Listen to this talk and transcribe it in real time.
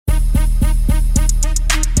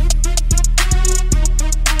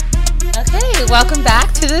Welcome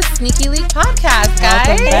back to the Sneaky League podcast, guys.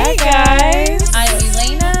 Welcome back, guys. I'm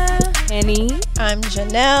Elaina. Henny. I'm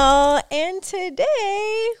Janelle, and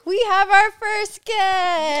today we have our first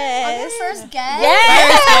guest. First guest?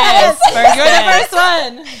 Yes. You're the first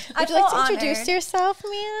one. Would you like to introduce yourself,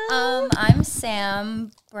 Mia? I'm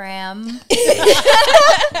Sam Bram.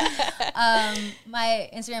 My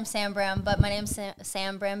Instagram's Sam Bram, but my name's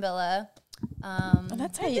Sam Brambilla.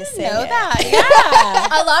 That's how you say Know it. that? Yeah.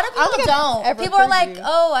 A lot of people don't. People are like, you.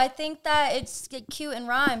 "Oh, I think that it's cute and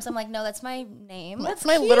rhymes." I'm like, "No, that's my name." That's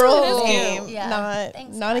my literal It is name, cute. Yeah. not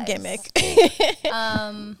Thanks, a guys. gimmick.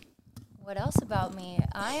 What else about me?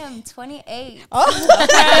 I am 28.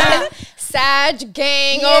 Oh, Sag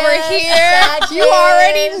gang Yes, over here. Sag You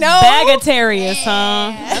already know. Bagatarius,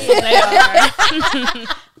 huh? That's what they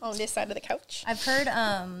are. On this side of the couch. I've heard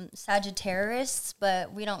Sagittarius,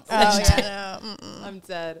 but we don't. Oh, yeah, no. I'm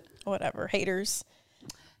dead. Whatever. Haters.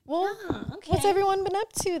 Well, Okay. what's everyone been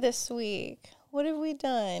up to this week? What have we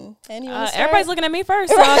done? Anyone start? Everybody's looking at me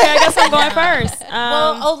first, so okay, I guess I'm going first.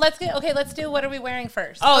 Let's do what are we wearing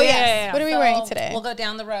first? Oh, yes. yeah. What are we wearing today? We'll go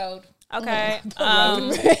down the road. Okay.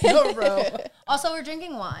 The road. Also, we're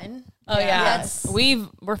drinking wine. Oh, yeah. That's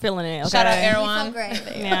we're feeling it. Okay. Shout out we feel Erwan. great.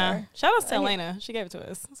 Yeah. Shout out to Elaina. She gave it to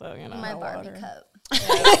us, so you know. My Barbie cup.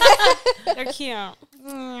 They're cute.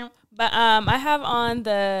 But I have on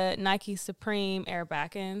the Nike Supreme Air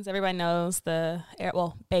Bacons. Everybody knows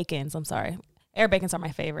Bacons. I'm sorry. Air Bacons are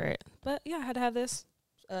my favorite. But yeah, I had to have this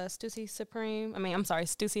Stussy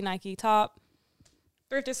Nike top,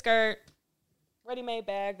 thrifted skirt, ready-made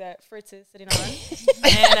bag that Fritz is sitting on.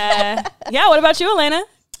 And yeah, what about you, Elaina?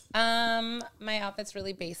 My outfit's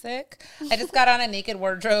really basic. I just got on a naked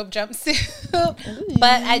wardrobe jumpsuit,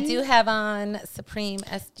 but I do have on Supreme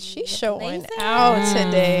SD. She's showing laces. out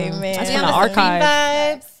today, man. That's Yeah, from the the archive. Supreme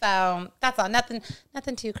vibes. So that's all. Nothing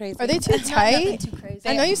too crazy. Are they too Nothing tight? too crazy.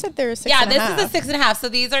 I know you said they were 6.5. Yeah, this is a 6.5. So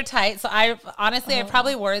these are tight. So I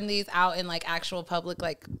probably worn these out in like actual public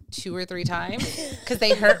like 2 or 3 times because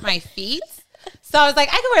they hurt my feet. So I was like,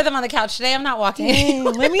 I can wear them on the couch today. I'm not walking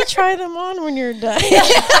anymore. Let me try them on when you're done.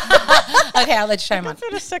 Okay, I'll let you try them on.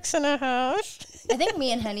 For the 6.5. I think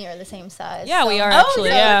me and Henny are the same size. Yeah, so- we are actually.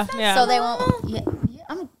 yeah. Yeah. So they won't. Yeah,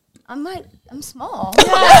 I'm small. Well,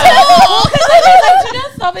 because I like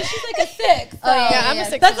Janelle saw, but she's like a 6. So. Oh, yeah, I'm a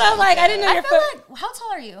 6. That's what I'm like. I didn't know I your feel foot. like. How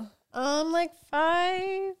tall are you? Like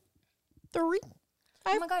 5'3".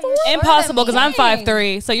 Oh my God, you're Impossible because I'm Dang.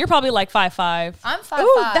 5'3", so you're probably like 5'5". I'm 5'5".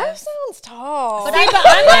 Ooh, that sounds tall. But See, I- but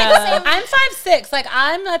I'm like I'm 5'6". Like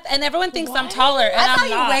I'm not, and everyone thinks I'm taller, and I I'm thought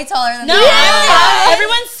you not. were way taller than No, me.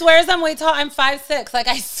 everyone swears I'm way tall. I'm 5'6". Like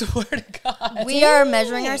I swear to God. We are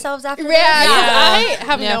measuring ourselves after this. Yeah, 'cause I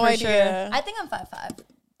have Yeah, no for idea. I think I'm 5'5".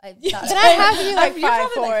 Can I have you like You're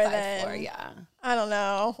probably 5'4" like 5'4", then? yeah. I don't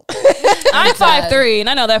know. I'm 5'3", and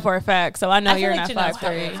I know that for a fact, so I know I feel you're like not Janelle's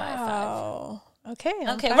probably 5'3". 5'5". Oh. Okay.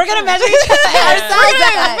 Okay, we're gonna measure each other. We're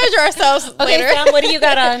gonna measure ourselves Okay, later. Sam, what do you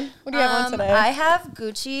got on? What do you have on today? I have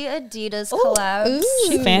Gucci Adidas collabs.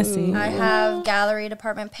 She fancy. I have gallery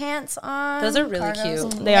department pants on. Those are really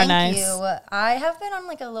cargos. cute. They are Thank nice. you. I have been on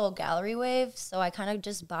like a little gallery wave, so I kind of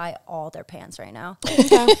just buy all their pants right now.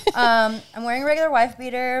 I'm wearing a regular wife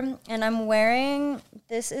beater, and I'm wearing,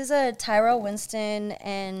 this is a Tyrell Winston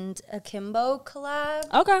and Akimbo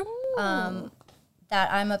collab. Okay. That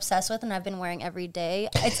I'm obsessed with and I've been wearing every day.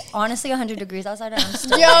 It's honestly 100 degrees outside and I'm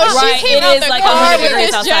still Yo, Right, she came it out is the like car 100 with degrees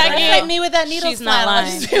this outside jacket. right Like me with that needle She's not smile.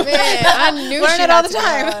 lying. Man, I knew Learn she it had all the to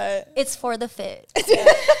time. do it. It's for the fit.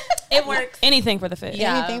 It works. Anything for the fit.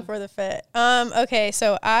 Yeah. Anything for the fit. Okay,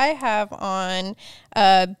 so I have on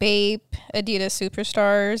Bape Adidas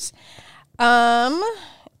Superstars.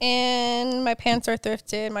 And my pants are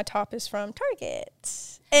thrifted. My top is from Target.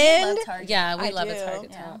 And Love Target. Yeah, we I love do. a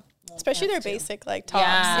Target Yeah. town. especially their basic like tops.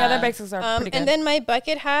 Yeah, their basics are pretty good. And then my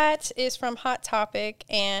bucket hat is from Hot Topic,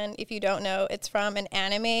 and if you don't know, it's from an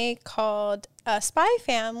anime called Spy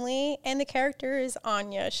Family, and the character is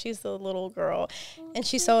Anya. She's the little girl, and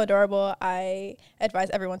she's so adorable. I advise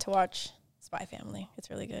everyone to watch Spy Family. It's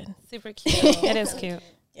really good. Super cute. It is cute.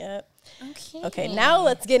 Yep. Okay. Okay, now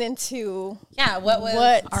let's get into Yeah, what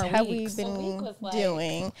our have weeks? we What week been was like?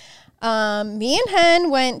 doing. Me and Hen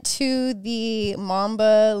went to the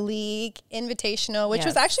Mamba League Invitational, which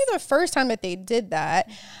was Yes. actually the first time that they did that.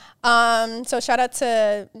 So shout out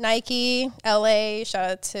to Nike LA, shout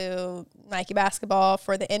out to Nike Basketball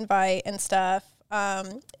for the invite and stuff.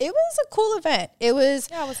 It was a cool event. It was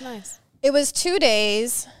nice. It was 2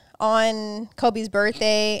 days, on Kobe's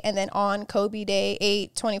birthday and then on Kobe Day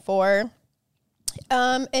 8/24.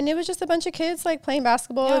 And it was just a bunch of kids like playing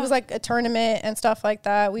basketball. Yeah. It was like a tournament and stuff like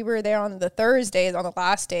that. We were there on the Thursdays on the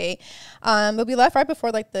last day. But we left right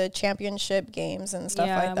before like the championship games and stuff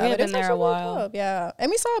like that. We had been there a while. Cool. Yeah. And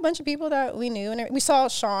we saw a bunch of people that we knew, and we saw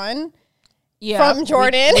Sean from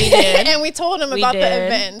Jordan. We did. And we told him about the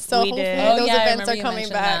event. So hopefully those events are coming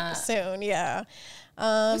back soon. Yeah.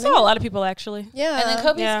 We saw a lot of people actually. Yeah. And then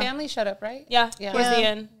Kobe's family showed up, right? Yeah. Towards the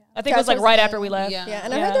end. I think it was like right after we left. Yeah.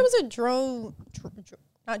 And I heard there was a drone.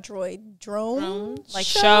 Drone like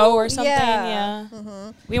show or something. Yeah.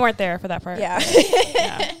 Mm-hmm. We weren't there for that part. Yeah.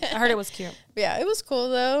 I heard it was cute. Yeah, it was cool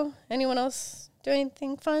though. Anyone else do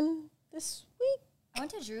anything fun this week? I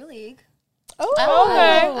went to Drew League. Okay.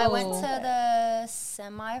 I went to the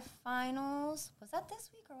semifinals. Was that this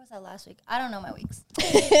week or was that last week? I don't know my weeks.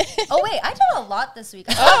 Oh wait, I did a lot this week.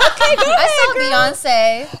 I saw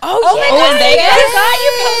Beyonce. In Vegas? I forgot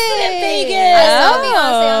you posted in Vegas. I saw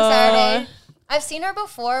Beyonce on Saturday. I've seen her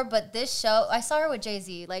before, but this show, I saw her with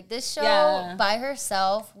Jay-Z. Like, this show by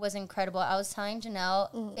herself was incredible. I was telling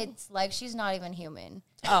Janelle, it's like she's not even human.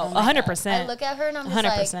 Oh, 100%. I look at her and I'm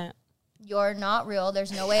just 100%. Like, you're not real.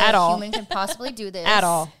 There's no way a human can possibly do this. At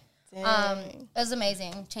all. It was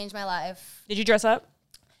amazing. Changed my life. Did you dress up?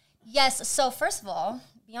 Yes. So, first of all,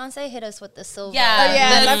 Beyonce hit us with the silver.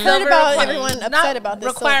 Yeah, I've heard about everyone upset about this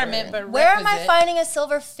requirement, silver. but where am I finding a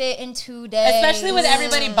silver fit in 2 days? Especially with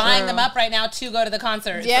everybody buying them up right now to go to the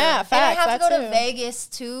concert. Yeah, facts. And I have to go to Vegas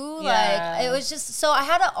too. Yeah. Like, it was just, so I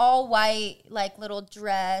had an all white like little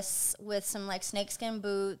dress with some like snakeskin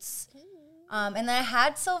boots. And then I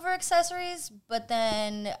had silver accessories, but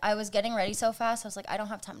then I was getting ready so fast. I was like, I don't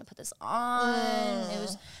have time to put this on.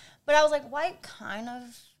 But I was like, white kind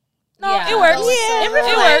of. No, it works. Yeah, it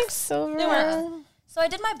works. Silver. It works. So I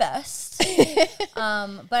did my best.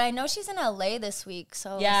 But I know she's in LA this week.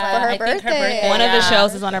 So for her birthday. One of the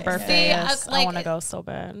shows is on her birthday. See, yes. I want to go so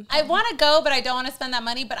bad. I want to go, but I don't want to spend that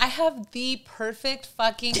money. But I have the perfect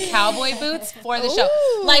fucking cowboy boots for the show.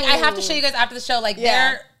 Like, I have to show you guys after the show. Like,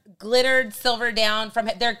 they're glittered silver down from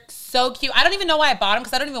it. They're so cute. I don't even know why I bought them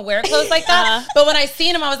because I don't even wear clothes like that. But when I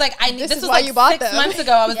seen them, I was like, this was like 6 months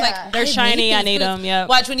ago. I was like, they're shiny. I need them. Yeah.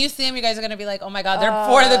 Watch, when you see them, you guys are gonna be like, oh my god, they're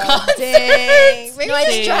for the concert. No, I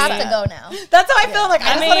just have to go now. That's how I feel. Like,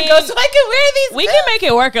 I just want to go so I can wear these. We can make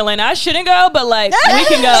it work, Elaina. I shouldn't go, but like we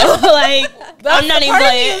can go. Like, I'm not even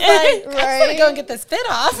playing. Like, I just want to go and get this fit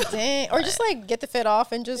off. Dang. Or just like get the fit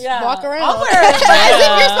off and just walk around. I'll wear it.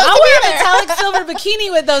 I'll wear a metallic silver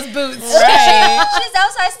bikini with those boots. Right. She's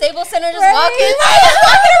outside Staples Center just walking around.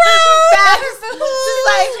 Just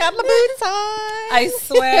like, got my boots on. I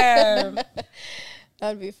swear.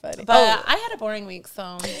 That'd be funny. But I had a boring week, so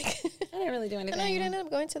I didn't really do anything. No, you didn't end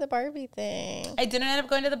up going to the Barbie thing. I didn't end up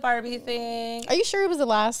going to the Barbie thing. Are you sure it was the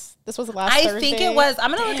last? This was the last I Thursday? think it was.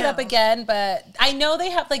 I'm going to look it up again, but I know they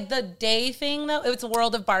have like the day thing, though. It's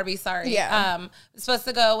World of Barbie, sorry. Yeah. I was supposed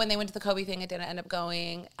to go when they went to the Kobe thing. I didn't end up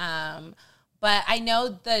going. But I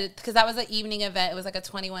know because that was an evening event. It was like a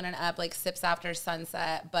 21 and up, like sips after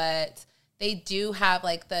sunset. But they do have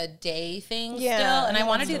like the day thing still. And I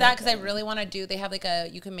want to do that because I really want to do, they have like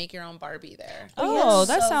you can make your own Barbie there. Oh,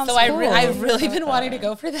 that sounds cool. So I've really been wanting to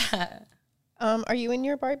go for that. Are you in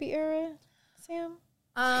your Barbie era, Sam?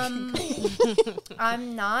 I'm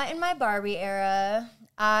not in my Barbie era.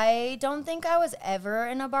 I don't think I was ever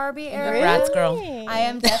in a Barbie era. Bratz girl. I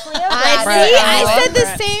am definitely a Bratz girl. I said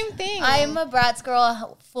the same thing. I'm a Bratz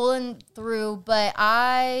girl full and through, but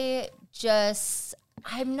I can't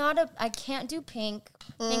do pink.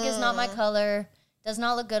 Pink is not my color. Does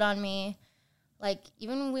not look good on me. Like,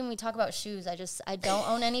 even when we talk about shoes, I don't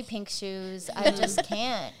own any pink shoes. I just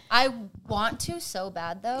can't. I want to so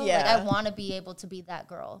bad, though. Yeah. Like, I want to be able to be that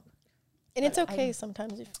girl. And it's okay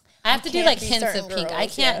sometimes. I have to do like hints of pink. Girls, I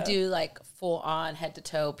can't do like full on head to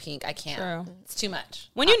toe pink. I can't. True. It's too much.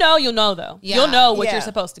 When you know, you'll know though. Yeah. You'll know what you're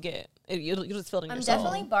supposed to get. You'll just feel it in I'm yourself.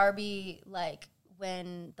 definitely Barbie, like,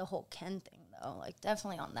 when the whole Ken thing, though. Like,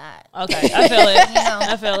 definitely on that. Okay, I feel it.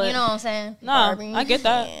 I feel it. You know what I'm saying? No, Barbie. I get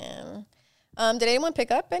that. Yeah. Did anyone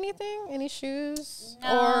pick up anything? Any shoes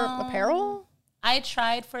or apparel? I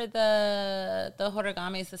tried for the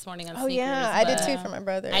horigamis this morning on sneakers. Oh yeah, I did too for my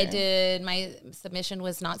brother. I did. My submission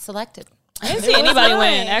was not selected. I didn't see anybody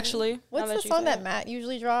win, actually. What's the song that Matt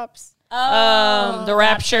usually drops? The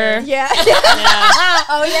Rapture. Yeah.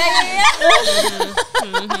 Oh,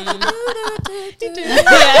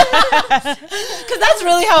 Because that's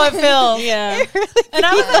really how it feels. Yeah. And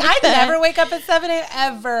I was like, I never wake up at 7 a.m.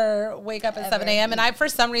 ever wake up at 7 a.m. And I, for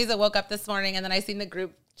some reason, woke up this morning and then I seen the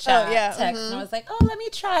group chat text and I was like, oh, let me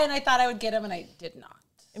try. And I thought I would get them and I did not.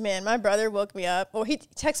 Man, my brother woke me up. Well, he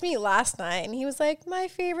texted me last night, and he was like, my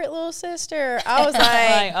favorite little sister. I was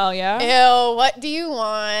like, oh, yeah? ew, what do you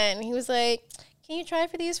want? And he was like, can you try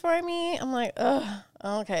for these for me? I'm like, ugh,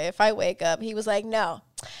 okay. If I wake up, he was like, no.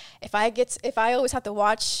 If I always have to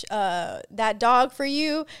watch that dog for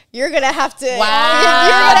you, you're gonna have to.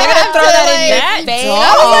 Wow, they're gonna throw that in your face.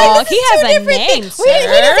 Dog. He has a name, sir. We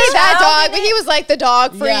didn't say that dog, but he was like the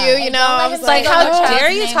dog for you. You know, I was like, how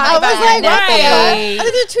dare you talk about like, nephew? I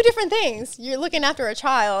think they're two different things. You're looking after a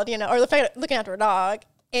child, you know, or looking after a dog.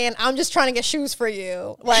 And I'm just trying to get shoes for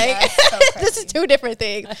you. Like, so this is two different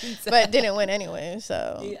things, but didn't win anyway.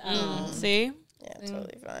 So see. Yeah,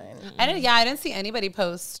 totally fine. I didn't see anybody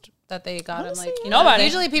post that they got him. Like, nobody.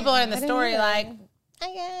 Usually people are in the story like,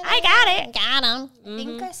 I got it. Got him. I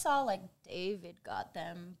think I saw like David got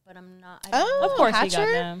them, but I'm not. Of course he got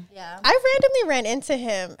Hatcher? them. Yeah. I randomly ran into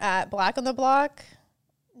him at Black on the Block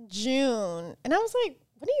June, and I was like,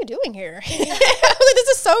 what are you doing here? I was like, this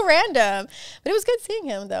is so random. But it was good seeing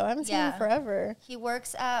him, though. I haven't seen him forever. He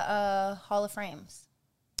works at Hall of Frames.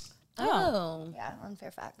 oh. Yeah, on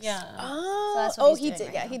Fairfax. Yeah. Oh, So that's what he's he doing did.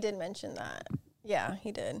 right Yeah, now. he did mention that. Yeah,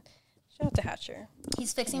 he did. Shout out to Hatcher.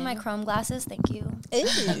 He's fixing my Chrome glasses. Thank you. Thank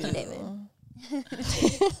you, David.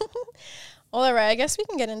 All right, I guess we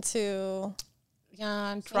can get into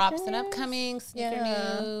Drops and news? upcoming sneaker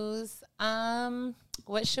Yeah. news.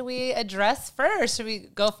 What should we address first? Should we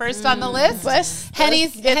go first on the list?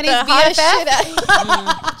 Henny's get the BFF. hottest shit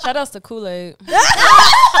out. Shout outs to Kool-Aid.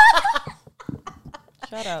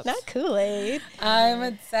 Shout outs. Not Kool-Aid.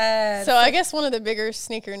 I'm sad. So I guess one of the bigger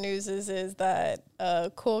sneaker news is that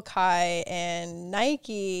Kool Kai and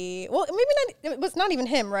Nike. Well, maybe not. It was not even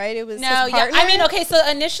him, right? It was no, his partner. I mean, okay. So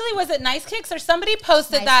initially, was it Nice Kicks or somebody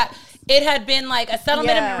posted that it had been like a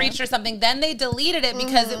settlement had been reached or something? Then they deleted it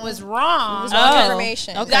because it was wrong. It was wrong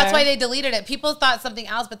information. okay. That's why they deleted it. People thought something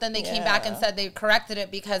else, but then they came back and said they corrected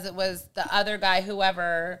it because it was the other guy,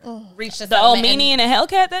 whoever reached a The old settlement. meanie and a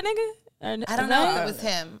Hellcat, that nigga? I don't know if it was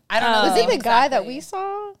him. I don't know. Was his he the name guy that exactly. we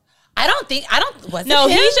saw? Was No,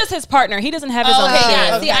 it him? he's just his partner. He doesn't have his own Okay, shit.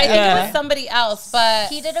 yeah. See, I think it Yeah. was somebody else, but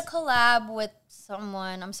He did a collab with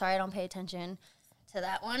someone. I'm sorry, I don't pay attention to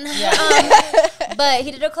that one. But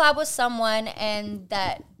he did a collab with someone, and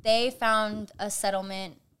that they found a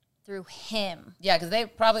settlement through him. yeah, because they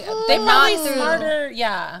probably Not through- smarter.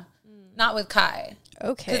 Yeah, not with Kai.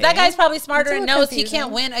 Okay. Because that guy's probably smarter That's a and little knows he confusing.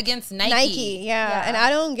 can't win against Nike. Nike, yeah. And I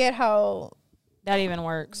don't get how. That even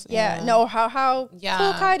works. No, how Yeah.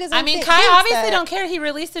 Kool Kai doesn't. I mean, think- Kai thinks obviously that. don't care. He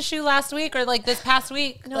released a shoe last week or like this past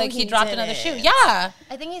week. No, like he he dropped another shoe. didn't. Yeah.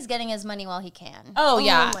 I think he's getting his money while he can. Oh,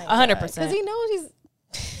 yeah. 100%. Because he knows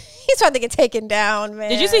he's about to get taken down, man.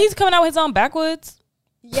 Did you see he's coming out with his own backwoods?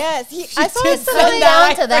 Yes, I saw did some. say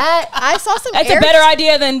Down to that. I saw some. That's a better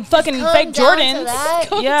idea than fucking Come fake down to Jordans. that.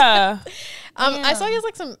 Yeah. I saw he has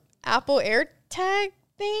like some Apple AirTag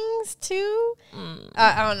things too.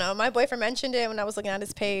 I don't know. My boyfriend mentioned it when I was looking at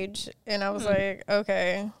his page, and I was like,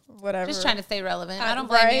 okay, whatever. Just trying to stay relevant. I don't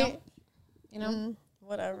blame you. You know?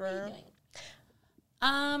 Whatever.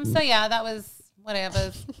 So yeah, that was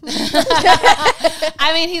whatever.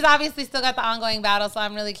 I mean, he's obviously still got the ongoing battle, so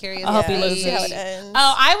I'm really curious. I hope to he see. loses. See how it ends.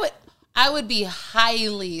 Oh, I would be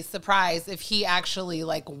highly surprised if he actually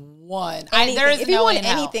like won. There is If he no won way in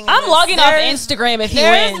hell. anything, I'm logging off There's- Instagram if he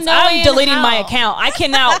there's wins. no way I'm in deleting my hell. account. I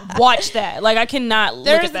cannot watch that. Like, I cannot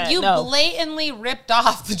look at that. You No. blatantly ripped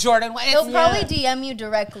off the Jordan 1. He'll probably DM you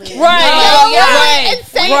directly. Right. Oh, yeah. Right. and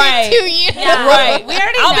send Right. it to you. Yeah. Right. We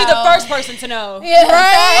already I'll be know. the first person to know.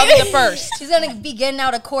 Right. I'll be the first. She's gonna be getting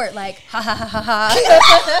out of court like ha ha ha ha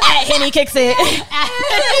ha. At Henny kicks it.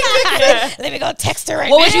 Let me go text her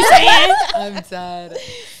right What was you saying? I'm sad.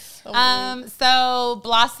 So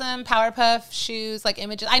Blossom, Powerpuff shoes, like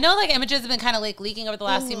images. I know like images have been kind of like leaking over the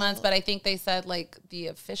last few months, but I think they said like the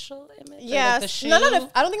official image. Yeah, Like, the shoe. I don't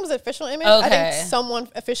think it was an official image. I Okay. think someone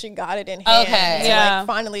officially got it in hand. Okay. to, Yeah. like,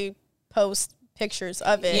 finally post pictures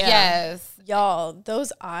of it. Yes. Y'all,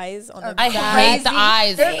 those eyes on the I back. hate the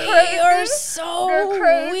eyes. They are so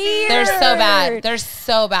weird. They're so bad. They're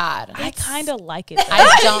so bad. I kind of like it. though.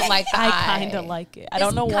 I don't like the I eye. kind of like it. I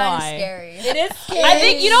don't know It's kinda why. Scary. It is. I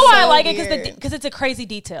think you know why I So like it weird. because it's a crazy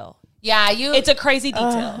detail. Yeah, It's a crazy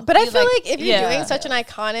detail. But I You feel like- like if you're yeah. doing such an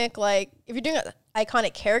iconic, like if you're doing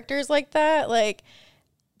iconic characters like that, like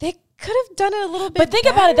they could have done it a little bit. But think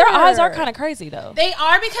about it. Their eyes are better. kind of crazy though. They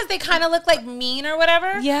are because they kind of look like mean or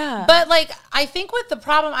whatever. Yeah. But like, I think what the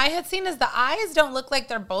problem I had seen is the eyes don't look like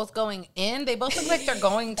they're both going in. They both look like they're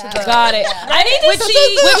going to the. Got it. I need to Which see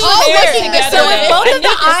they're which all pair looking the together. So if both I of need the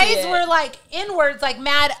to see eyes it. were like inwards, like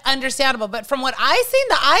mad understandable. But from what I seen,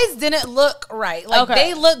 the eyes didn't look right. Like Okay.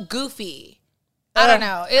 they look goofy. I don't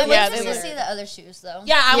know. I'm Yeah, interested they to were. see the other shoes though.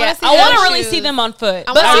 Yeah, I want to see. I want to those really shoes. see them on foot.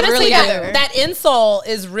 I But wanna see honestly, them together. that insole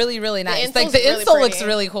is really, really nice. Like insole's the really insole looks pretty.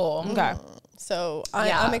 really cool. Okay. So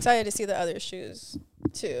Yeah. I'm excited to see the other shoes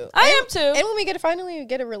too. I am too. And when we finally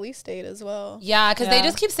get a release date as well. Yeah, because they Yeah.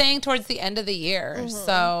 just keep saying towards the end of the year.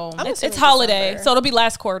 So I'm It's assuming holiday, December. so it'll be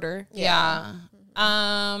last quarter. yeah.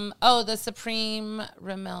 Oh, the Supreme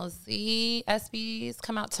Ramelzi SBs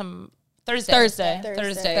come out Thursday.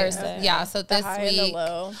 Thursday. Yeah, so this high and the week.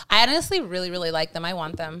 low. I honestly really, really like them. I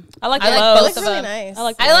want them. I like I the like lows. They both look of really them. nice. I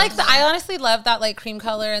like. I honestly love that like cream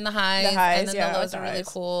color in the highs. The highs, and then yeah, the lows the are really highs.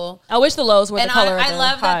 cool. I wish the lows were And the color of I the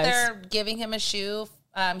love that highs. they're giving him a shoe.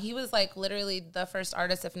 He was like literally the first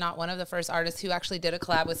artist, if not one of the first artists, who actually did a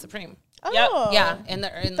collab with Supreme. Oh. Yeah, in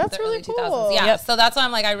the That's the really early 2000s. cool. Yeah, Yep. so that's why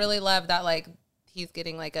I'm like, I really love that like he's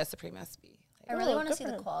getting like a Supreme SB. I really Oh, want to good see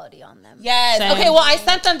for the him. quality on them. Yes. Same. Okay. Well, I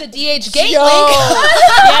sent them the DH Gate Yo. link.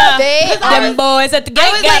 Yeah, them boys at the gate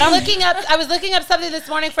I was got 'em. like looking up. I was looking up something this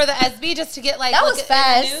morning for the SB just to get like. That look was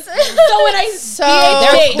at- in the fast. news. So when I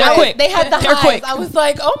So They're quick. they had the They're highs. quick. I was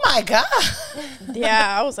like, oh my god.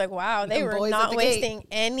 Yeah, I was like, wow, they Them were boys at not the gate. wasting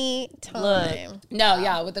any time. No,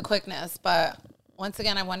 yeah, with the quickness, but. Once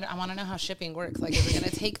again, I want to know how shipping works. Like, is it going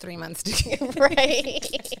to take 3 months to get Right.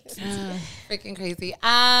 freaking crazy?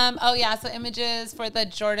 Oh yeah, so images for the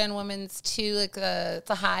Jordan Women's 2, like it's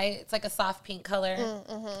a high, it's like a soft pink color.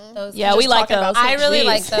 Those Yeah, we like talking about those. I really We-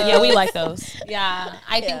 like those. Yeah, we like those. Yeah,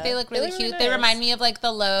 I think Yeah. they look They really look cute. really They nice. remind me of like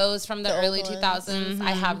the lows from the The old early ones. 2000s.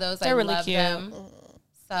 I have those. They're I really love cute. them.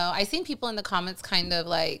 So I seen people in the comments kind of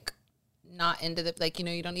like not into the like,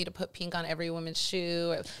 you don't need to put pink on every woman's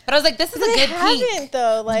shoe. But I was like, this is a They good pink. haven't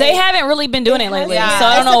though. Like They haven't really been doing it lately, haven't. so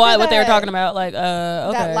I don't know Except for what they were that- talking about. Like,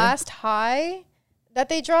 okay. that last high that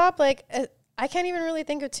they dropped. Like I can't even really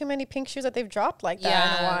think of too many pink shoes that they've dropped like that in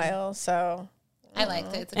a Yeah. while. So I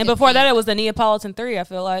liked it. It's a And good before that, pink. it was the Neapolitan 3, I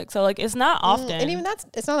feel like. So, like, it's not often. and even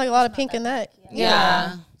it's not like a lot of pink in that.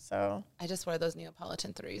 Yeah. So I just wear those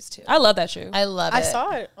Neapolitan 3s too. I love that shoe. I love it. I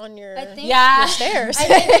saw it on your I think Yeah. stairs. I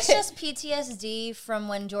think it's just PTSD from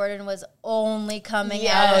when Jordan was only coming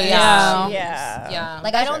out. Oh, with yeah. shoes. Yeah. Yeah.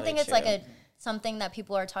 Like I don't really think it's true. like a something that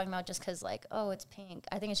people are talking about just because like, oh, it's pink.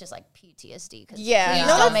 I think it's just like PTSD. Cause Yeah, Yeah.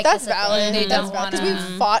 no, don't make that's this a thing. valid. They That's don't valid because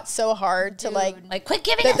wanna- we fought so hard to like like, quit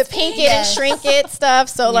giving the us pink it Yes. and shrink it stuff.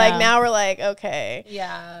 So like Yeah. now we're like, okay.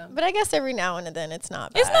 Yeah. But I guess every now and then it's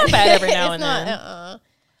not bad. It's not bad every now It's and not, then.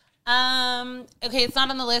 Okay, it's not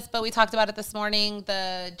on the list, but we talked about it this morning.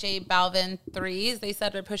 The J Balvin 3s. They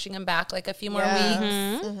said we're pushing them back like a few more Yeah.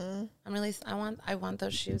 weeks. Mm-hmm. I'm really, I want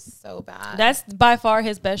those shoes so bad. That's by far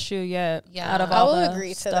his best shoe yet. Yeah. Out of I all will the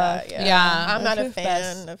agree to stuff. that. Yeah. Yeah. I'm not a Those are fan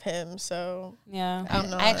best. of him, so Yeah. I'm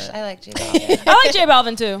not. I like J Balvin. I like J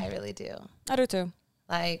Balvin too. I really do. I do too.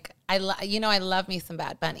 Like I love me some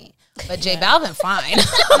Bad Bunny, but J Balvin fine.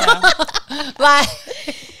 Like,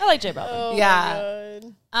 I like J Balvin. Oh Yeah. my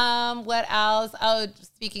God. what else? Oh,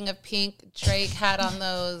 speaking of pink, Drake had on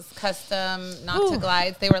those custom Nocta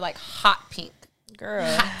glides. They were like hot pink. Girl.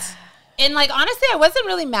 Hot. And like honestly, I wasn't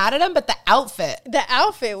really mad at him, but the outfit. The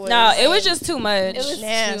outfit was No, it was just too much. It was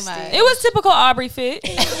nasty. too much. It was typical Aubrey fit.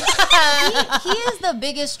 he is the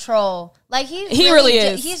biggest troll. Like He really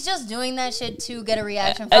is. He's just doing that shit to get a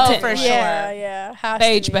reaction. Oh, from for people. sure. Yeah, yeah. Has to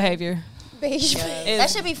Beige be. behavior. Beige. That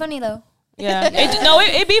should be funny though. Yeah.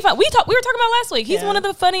 It'd be fun. We were talking about last week. He's Yeah. one of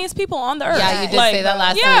the funniest people on the earth. Yeah, you did say that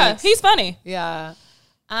last Yeah, week. he's funny. Yeah.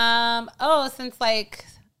 Since like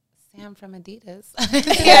Sam from Adidas.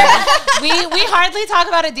 we hardly talk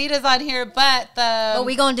about Adidas on here, but But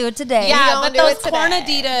we gonna do it today. yeah, gonna but do those it corn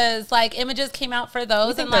today. Adidas like images came out for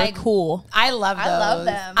those, think and they're like cool. I love those. I love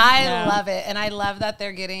them. I Yeah. love it, and I love that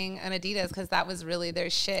they're getting an Adidas because that was really their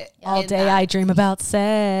shit. All in day that. I dream about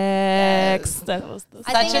sex. That was the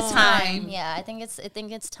I think Such a it's time. Yeah, I think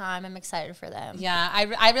it's time. I'm excited for them. Yeah,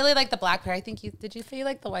 I really like the black pair. I think did you say you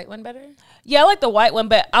like the white one better? Yeah, I like the white one,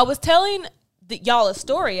 but I was telling y'all a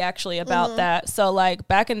story actually about that. So like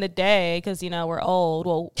back in the day, because we're old.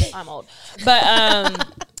 Well, I'm old, but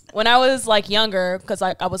when I was like younger, because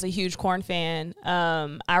I was a huge Korn fan,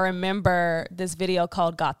 I remember this video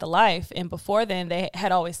called "Got the Life," and before then they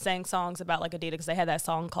had always sang songs about like Adidas because they had that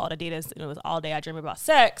song called Adidas, and it was "All Day I Dream About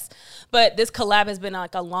Sex." But this collab has been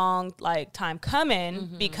like a long time coming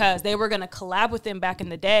because they were gonna collab with them back in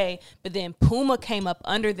the day, but then Puma came up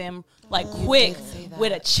under them like quick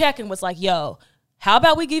with a check and was like, "Yo, how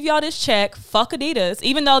about we give y'all this check? Fuck Adidas,"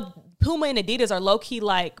 even though Puma and Adidas are low key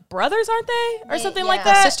like brothers, aren't they, or something like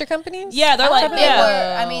yeah. that? Sister companies? Yeah, they're like They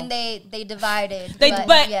were. I mean, they divided.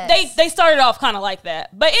 But yes. they started off kind of like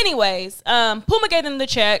that. But anyways, Puma gave them the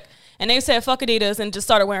check, and they said fuck Adidas and just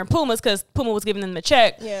started wearing Pumas because Puma was giving them the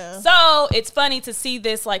check. Yeah. So it's funny to see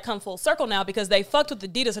this like come full circle now because they fucked with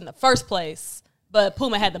Adidas in the first place, but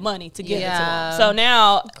Puma had the money to give it to them. So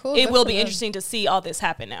now it will be interesting to see all this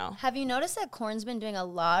happen now. Have you noticed that Korn's been doing a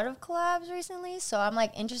lot of collabs recently? So I'm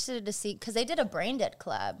like interested to see because they did a Brain Dead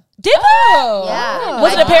collab. Did they? Yeah.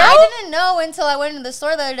 Was it apparel? I didn't know until I went into the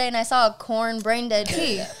store the other day and I saw a Korn Brain Dead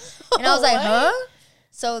tee. And I was like, huh?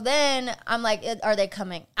 So then I'm like, are they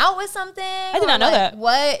coming out with something? I did not know that.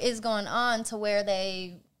 What is going on to where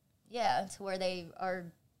they are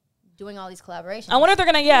doing all these collaborations? I wonder if they're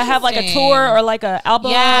gonna have like a tour or like an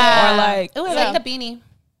album or like. Ooh, I like the beanie.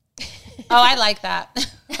 Oh, I like that.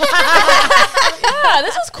 Yeah,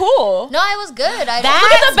 this was cool. No, it was good. Look at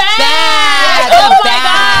the bag. The Oh my bag.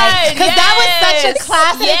 God. Because that was such a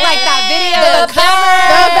classic, like that video. The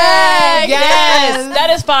bag. Yes. That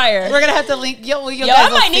is fire. We're going to have to link. Yo, I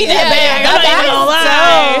might need that bag. I'm not even gonna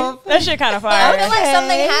lie. That shit kind of fire. I feel like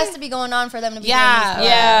something has to be going on for them to be doing these collabs.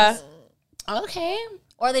 Yeah. Okay.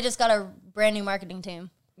 Or they just got a brand new marketing team.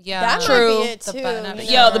 Yeah. That True. might be it too. The button up.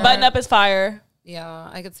 Yo, the button up is fire. Yeah,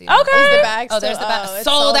 I could see Okay. Is the bag Oh, there's the still- bag. it's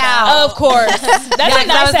Sold out. Of course. That's a that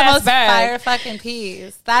nice was the ass most bag. fire fucking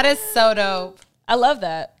piece. That is so dope. I love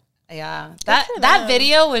that. Yeah. That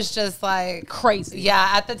video was just like Crazy.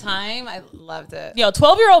 Yeah, at the time I loved it. Yo,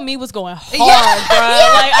 12-year-old me was going hard, Yeah. bro.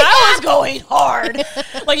 Like, I was going hard.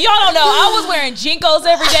 Like, y'all don't know. I was wearing Jinkos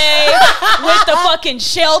every day with the fucking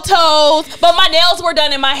shell toes. But my nails were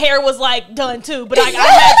done and my hair was, like, done, too. But I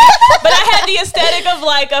had the aesthetic of,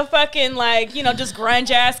 like, a fucking, like, you know, just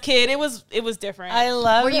grunge-ass kid. It was different. I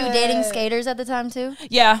love Were it. you dating skaters at the time too?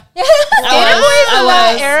 Yeah. Skater boys in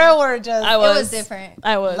that era were just I It was. was different.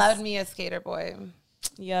 I was. loved me a skater boy.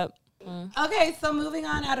 Yep. Okay, so moving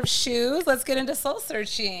on out of shoes, let's get into soul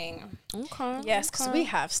searching. Okay. Yes, because we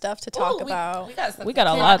have stuff to talk about. We got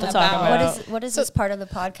a lot to talk about. What is this part of the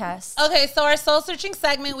podcast? Okay, so our soul searching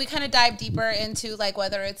segment, we kind of dive deeper into like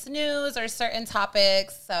whether it's news or certain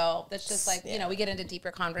topics. So that's just like, you know, we get into deeper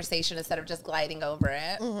conversation instead of just gliding over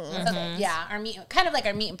it. So, yeah, our meat, kind of like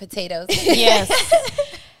our meat and potatoes. Yes.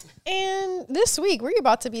 And this week, we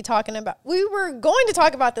were going to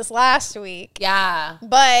talk about this last week. Yeah.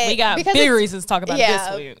 But We got because big it's- reasons to talk about it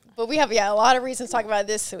this week. But we have a lot of reasons to talk about it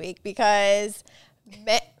this week because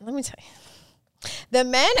let me tell you, the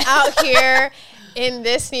men out here in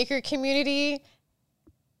this sneaker community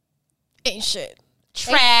ain't shit.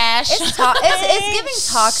 Trash. It's giving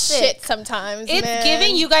toxic. Shit sometimes. It's man.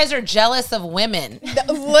 giving you guys are jealous of women.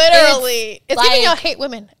 Literally. It's giving like- y'all hate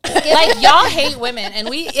women. Like y'all hate women and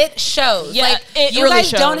it shows. Yeah, like it you really guys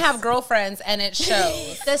shows. don't have girlfriends and it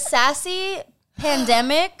shows. The sassy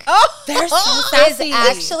pandemic They're so is sassy.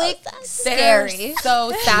 actually scary. They're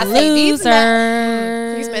so sassy. These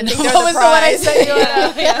men, These men think what they're was the the one I prize. said you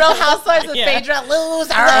were Real Housewives with Yeah. Phaedra?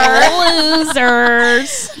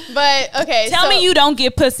 Losers. But okay, Tell me you don't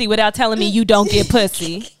get pussy without telling me you don't get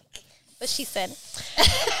pussy. But she said.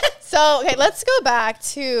 So okay, let's go back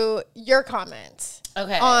to your comment.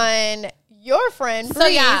 Okay. On your friend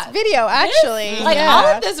Bree's yeah. video, actually. Like Yeah. all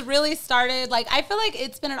of this really started, like I feel like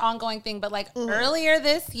it's been an ongoing thing, but like earlier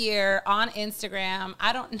this year on Instagram,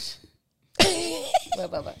 I don't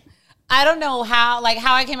I don't know how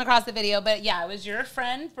I came across the video, but yeah, it was your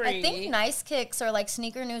friend Bree. I think Nice Kicks or like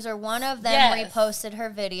Sneaker News or one of them Yes. reposted her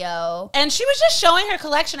video. And she was just showing her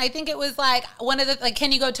collection. I think it was like one of the like,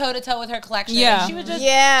 can you go toe to toe with her collection? Yeah. And she was just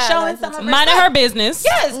Yeah, showing that's some of her Minding stuff. her business.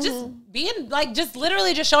 Yes, just being like, just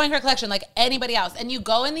literally just showing her collection like anybody else. And you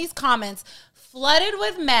go in these comments flooded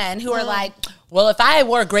with men who are like, well, if I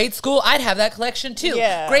wore grade school, I'd have that collection too.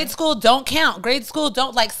 Yeah. Grade school don't count. Grade school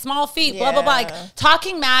don't like small feet, blah, blah, blah. Yeah. Like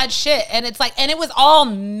talking mad shit. And it's like, and it was all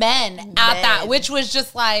men at that, which was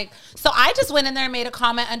just like, so I just went in there and made a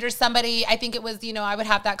comment under somebody. I think it was, you know, I would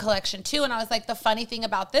have that collection too. And I was like, the funny thing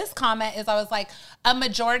about this comment is I was like, a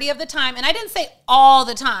majority of the time, and I didn't say all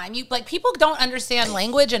the time, you like people don't understand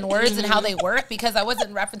language and words and how they work because I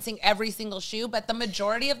wasn't referencing every single shoe, but the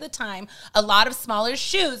majority of the time, a lot of smaller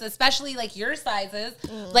shoes, especially like your sizes,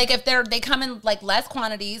 like if they come in like less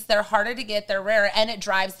quantities, they're harder to get, they're rarer, and it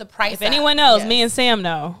drives the price If up. anyone knows, Yes. me and Sam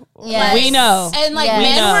know. Yes. We know. And like Yes. We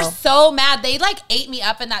men know. were so mad. They like ate me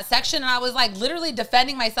up in that section. And I was like literally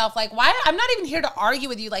defending myself. Like, why? I'm not even here to argue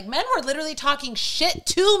with you. Like men were literally talking shit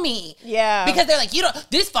to me. Yeah. Because they're like, you don't,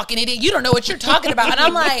 this fucking idiot, you don't know what you're talking about. And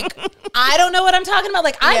I'm like, I don't know what I'm talking about.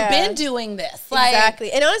 Like I've Yeah. been doing this. Like,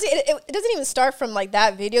 Exactly. And honestly, it doesn't even start from like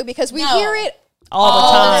that video because we No. hear it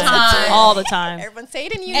all the time. All the time. Everyone say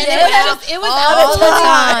it in you. And it was all the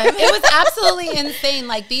time. It was absolutely insane.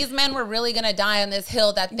 Like, these men were really gonna die on this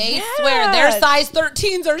hill that they swear their size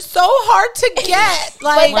 13s are so hard to get.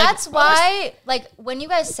 But that's why, like, when you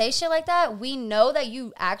guys say shit like that, we know that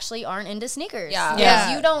you actually aren't into sneakers. Yeah.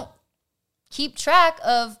 Because you don't keep track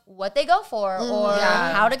of what they go for or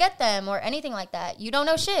how to get them or anything like that. You don't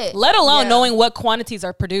know shit. Let alone knowing what quantities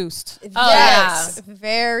are produced.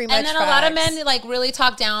 Very much. And then a lot of men like really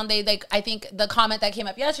talk down. They like, I think the comment that came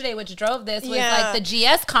up yesterday, which drove this, was like the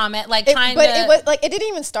GS comment, like trying to. It was like, it didn't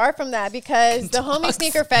even start from that, because the homie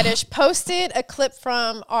Sneaker Fetish posted a clip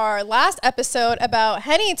from our last episode about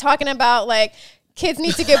Henny talking about like kids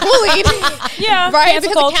need to get bullied. Right,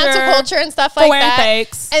 because of cancel culture and stuff like that.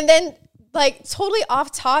 Fakes. And then, like, totally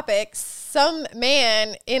off topic, some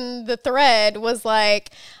man in the thread was like,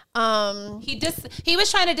 he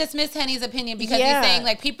was trying to dismiss Henny's opinion because he's saying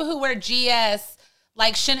like people who wear GS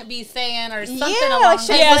like shouldn't be saying or something along like, those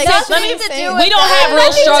like, nothing to do we don't have real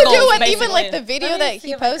nothing struggles. to do with basically. even like the video that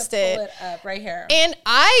he posted. Pull it up right here. And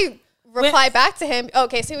I reply back to him.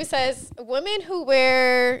 Okay, so he says, women who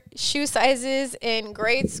wear shoe sizes in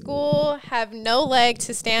grade school have no leg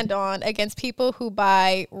to stand on against people who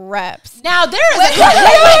buy reps. Now there is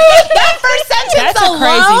that first sentence That's a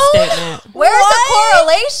crazy statement. Where's the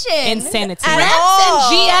correlation? Insanity. Reps and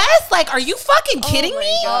GS? Like, are you fucking kidding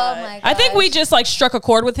me? Oh my god. I think we just like struck a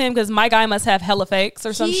chord with him because my guy must have hella fakes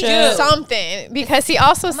or some shit. Something, because he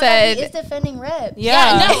also he said is defending reps.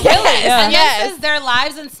 Yeah, no, really. Yeah. And then says their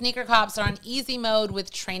lives in sneaker cops are on easy mode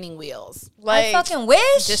with training wheels. like I fucking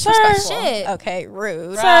wish. disrespectful. Shit. Okay,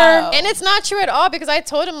 rude. Bro. And it's not true at all, because I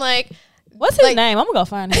told him like, What's his name? I'm gonna go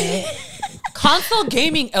find him. Console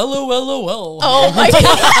gaming, LOLOL. oh my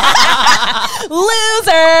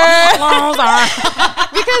Loser.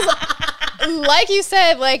 because like you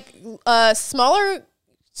said, like smaller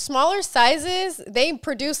sizes, they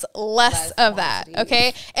produce less of that.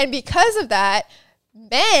 Okay, and because of that,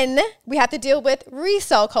 men, we have to deal with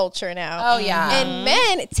resale culture now. Oh yeah. And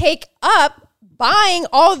men take up buying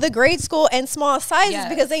all the grade school and small sizes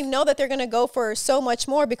because they know that they're going to go for so much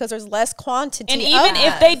more because there's less quantity. And even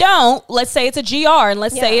if they don't, let's say it's a GR and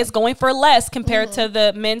let's say it's going for less compared to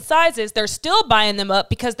the men's sizes, they're still buying them up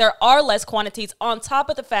because there are less quantities. On top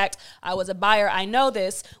of the fact, I was a buyer, I know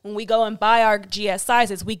this, when we go and buy our GS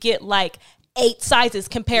sizes, we get like 8 sizes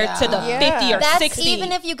compared to the 50 or That's 60.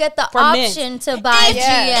 even if you get the for men. option to buy GS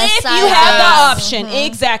If sizes. you have the option,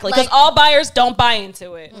 exactly, because all buyers don't buy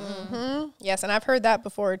into it. Yes, and I've heard that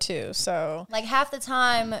before too. So Like half the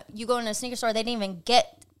time you go in a sneaker store, they didn't even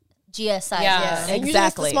get GS sizes. and usually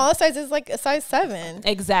Exactly. the smallest size is like a size 7.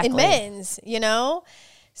 Exactly. In men's, you know?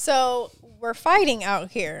 So we're fighting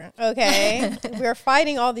out here, okay? We're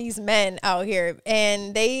fighting all these men out here,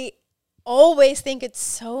 and they always think it's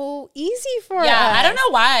so easy for us. I don't know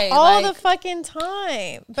why. All the fucking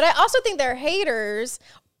time. But I also think they're haters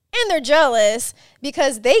and they're jealous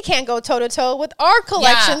because they can't go toe to toe with our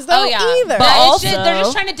collections though either. But also, they're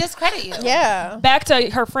just trying to discredit you. Yeah. Back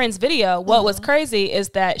to her friend's video, what was crazy is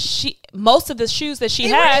that most of the shoes that she They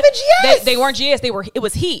had, weren't even GS. they weren't GS. It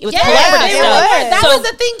was heat. It was Yeah, collaborative they stuff. were. That So,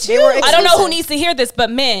 was the thing too. They were I don't know who exclusive. needs to hear this,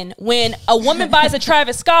 but men, when a woman buys a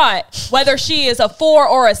Travis Scott, whether she is a 4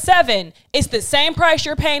 or a 7, it's the same price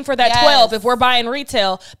you're paying for that 12 if we're buying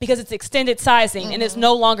retail because it's extended sizing and it's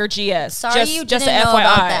no longer GS. Sorry you just didn't a know FYI.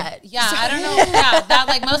 about that. Yeah, I don't know. Yeah, that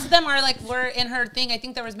like most of them are like were in her thing. I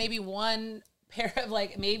think there was maybe one pair of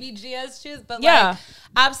like maybe GS shoes, but like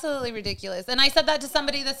absolutely ridiculous. And I said that to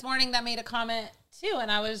somebody this morning that made a comment too, and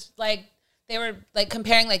I was like, they were like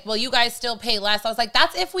comparing like, well, you guys still pay less. I was like,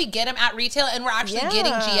 that's if we get them at retail and we're actually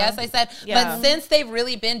getting GS. I said, but since they've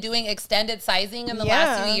really been doing extended sizing in the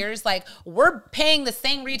last few years, like we're paying the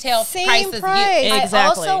same retail price as you. Exactly. I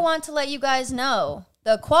also want to let you guys know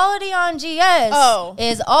the quality on GS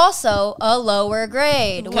is also a lower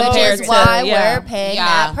grade, which is why we're paying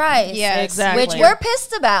that price. Yes. Exactly. Which we're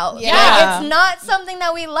pissed about. Yeah. It's not something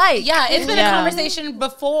that we like. Yeah, it's been a conversation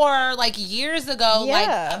before, like years ago.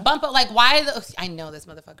 Like bump it, like why? I know this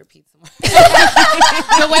motherfucker peed somewhere.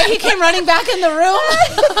 The way he came running back in the room.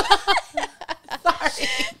 Sorry,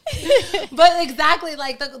 but exactly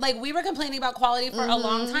like we were complaining about quality for a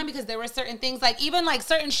long time because there were certain things like even like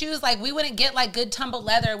certain shoes like we wouldn't get like good tumbled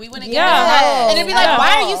leather. We wouldn't get that, and it'd be like,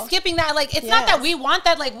 why are you skipping that? Like it's not that we want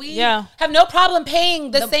that. Like we have no problem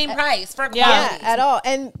paying the same price for quality. Yeah, at all.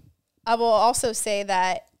 And I will also say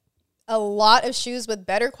that a lot of shoes with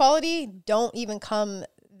better quality don't even come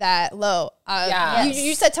that low.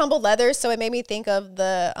 You said tumbled leather, so it made me think of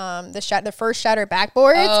the first Shattered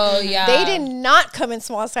backboards. Oh yeah, they did not come in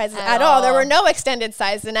small sizes at all. There were no extended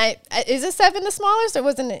sizes. And is it 7 the smallest, or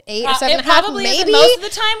wasn't it 8 or 7 and a half? Probably maybe. Most of the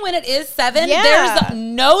time when it is 7, there's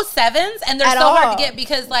no 7s, and they're so hard to get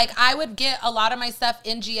because like I would get a lot of my stuff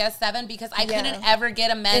in GS7 because I couldn't ever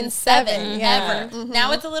get a men's 7 ever.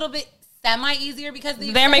 Now it's a little bit semi easier because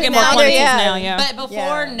they're making more quantities now. Yeah, but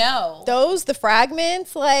before no, the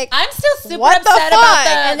fragments, like I'm still super upset about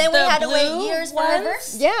that. And then we had to wait years for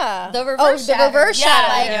reverse. Yeah, the reverse. The reverse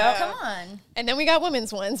shatter. Like, come on. And then we got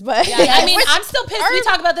women's ones, but I mean, I'm still pissed. We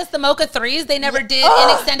talk about this, the Mocha 3s. They never did in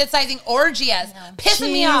extended sizing or GS.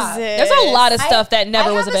 Pissing me off. There's a lot of stuff that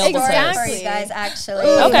never was available for us. for you guys, actually.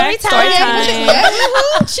 Okay, story time.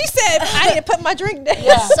 She said, I need to put my drink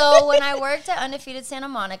down. So when I worked at Undefeated Santa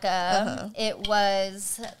Monica, it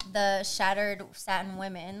was the Shattered Satin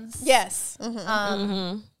Women's. Yes.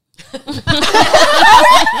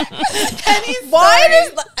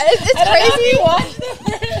 It's crazy.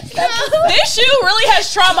 This shoe really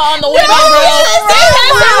has trauma on the women, bro. This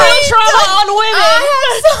has real trauma on women. I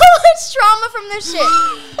have so much trauma from this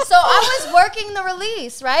shit. So I was working the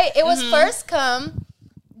release, right? It was first come.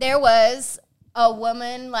 There was a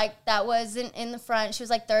woman like that was in the front. She was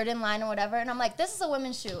like third in line or whatever. And I'm like, this is a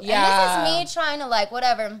women's shoe. Yeah. And this is me trying to like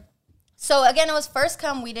whatever. So again, it was first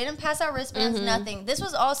come. We didn't pass our wristbands, nothing. This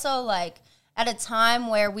was also like at a time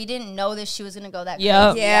where we didn't know this shoe was going to go that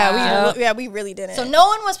crazy. We really didn't. So no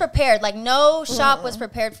one was prepared. Like no shop was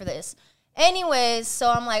prepared for this. Anyways, so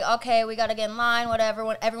I'm like, okay, we got to get in line,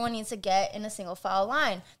 whatever. Everyone needs to get in a single file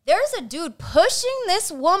line. There's a dude pushing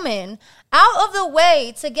this woman out of the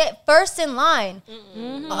way to get first in line.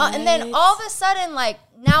 And then all of a sudden, like,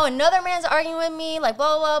 now another man's arguing with me, like,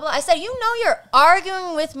 blah, blah, blah. I said, you know you're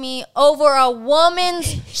arguing with me over a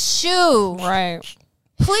woman's shoe. Right.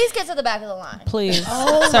 Please get to the back of the line. Please.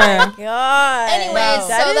 Oh, sir. my God. Anyways, so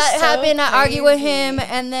that happened. I argued with him,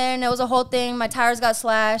 and then it was a whole thing. My tires got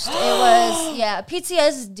slashed. It was,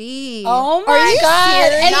 PTSD. Oh, my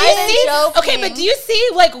God. And you see, joking. okay, but do you see,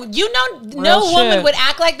 like, no woman would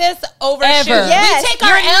act like this over a shoe. Yes. We take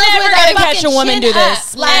our L's Never with gonna our catch a woman chin do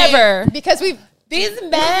this. up. Like, Ever. Because these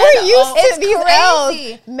men, we're used to these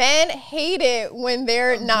crazy. L's. Men hate it when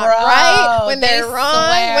they're not Bro, right, when they're they wrong,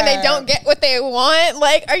 swear. when they don't get what they want.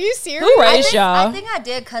 Like, are you serious? Who raised y'all? I think I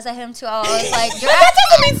did because I hit him too. I was like, that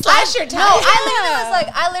doesn't mean slash your tires.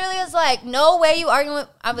 No, I literally was like, no way you arguing with.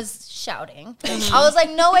 I was shouting. I was like,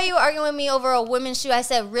 no way you arguing with me over a women's shoe. I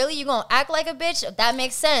said, really, you gonna act like a bitch? That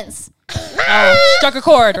makes sense. Oh, struck a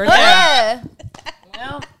chord right there.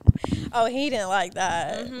 Yeah. Oh, he didn't like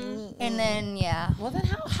that. And then Well, then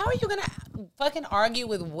how are you going to fucking argue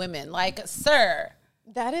with women? Like, sir.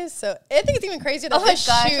 That is so. I think it's even crazier that Oh my this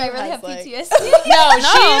gosh, shoe I really has, have like,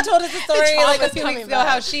 PTSD. She told us a story like a trauma's few coming weeks ago back.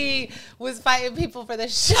 how she was fighting people for the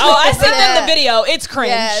shoe. Oh, I sent them the video. It's cringe.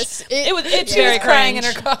 Yes, It's She very was crying in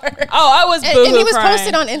cringe. her car. Oh, I was boohoo and he was crying.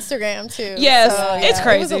 posted on Instagram too. Yes, so, it's It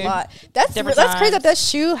crazy. was a lot. That's Different crazy times. that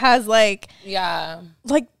shoe has like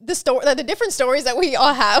the story, the different stories that we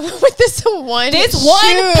all have with this one. This shoe.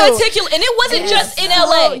 one particular, and it wasn't just in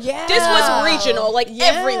LA. yeah. This was regional, like Yeah.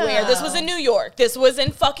 everywhere. This was in New York. This was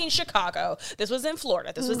in fucking Chicago. This was in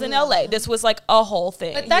Florida. This was in LA. This was like a whole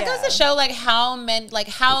thing. But that goes to show like how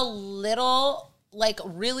little like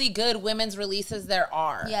really good women's releases there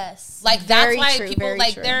are. Yes. Like that's Very why true, people very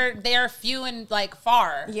like true. they are few and like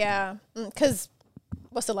far. Yeah, because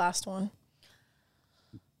what's the last one?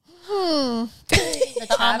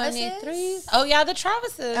 The Omni threes. Oh yeah, the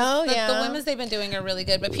Travises. Oh, the yeah. women's they've been doing are really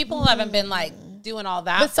good, but people haven't been like doing all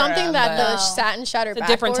that. But for something them, that but- the satin shattered It's a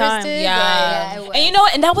different backboards time. did. Yeah. it was. And you know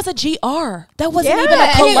what? And that was a GR. That wasn't Yeah, even a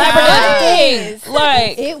collaborative it thing.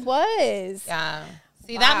 Like, It was. Yeah.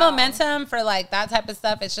 See that momentum for like that type of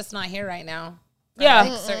stuff, it's just not here right now. For, yeah.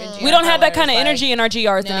 like, certain We don't have that colors, kind of like- energy in our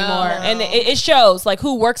GRs No. anymore. And it shows like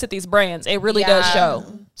who works at these brands. It really does Yeah. show.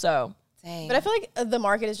 So. Dang. But I feel like the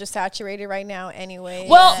market is just saturated right now anyway.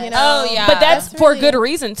 Well, you know? oh, yeah. But that's for really- good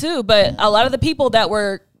reason too. But a lot of the people that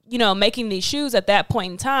were, making these shoes at that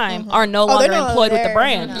point in time are no they're longer no employed with the there.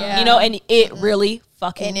 brand. Yeah. And it really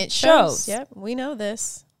fucking And it shows. shows. Yep, we know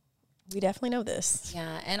this. We definitely know this.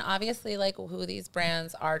 Yeah, and obviously, like, who these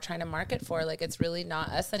brands are trying to market for, like, it's really not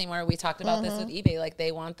us anymore. We talked about this with eBay. Like,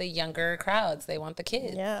 they want the younger crowds. They want the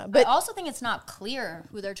kids. Yeah, I but also think it's not clear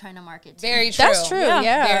who they're trying to market to. Very true. that's true.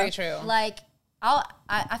 Yeah. Very true. Like,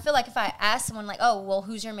 I feel like if I ask someone like, oh, well,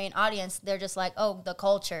 who's your main audience? They're just like, oh, the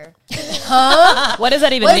culture. Huh? What does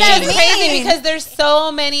that even mean? It's crazy because there's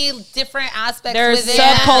so many different aspects. There's within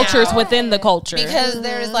subcultures within the culture. Because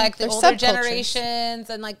there's like the There's older subcultures. generations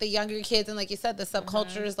and like the younger kids. And like you said, the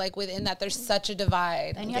subcultures, like within that, there's such a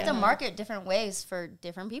divide. And you have to market different ways for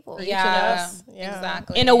different people. Yeah, Yeah.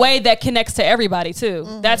 exactly. in a way that connects to everybody,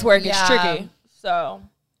 too. That's where it gets Yeah. tricky. So,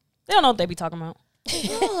 they don't know what they be talking about.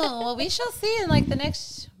 Oh, well, we shall see in like the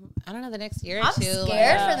next, I don't know, the next year or I'm two.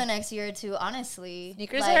 scared like, for the next year or two, honestly.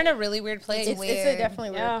 sneakers Like, are in a really weird place. It's a weird.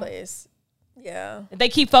 definitely weird Yeah. place. Yeah. They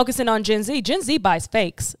keep focusing on Gen Z. Gen Z buys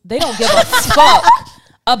fakes. They don't give a fuck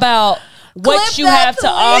about what Clip you that, have to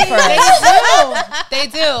offer. They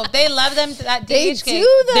do. They love them. That They DH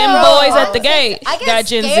do though. Them boys at the gate I get got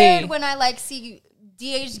Gen scared Z. when I like see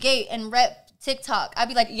DH Gate and rep TikTok. I'd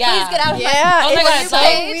be like, Yeah. please get out of Yeah. Oh my God, it's so so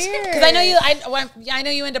page. weird. Because I know you. I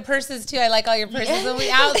know you into purses too. I like all your purses when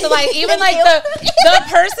we out. So like even like the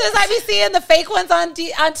purses I be seeing, the fake ones on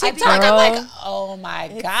TikTok. I'm Girl. like, oh my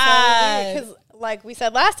god. Because like we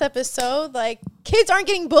said last episode, like kids aren't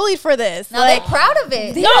getting bullied for this. Now like, they're proud of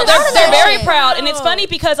it. No, they're very shit. proud. And it's funny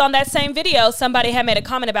because on that same video, somebody had made a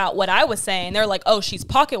comment about what I was saying. They're like, oh, she's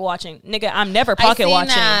pocket watching. Nigga, I'm never pocket seen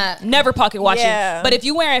watching. that. Never pocket watching. Yeah. But if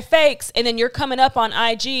you wearing fakes and then you're coming up on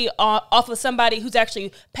IG off of somebody who's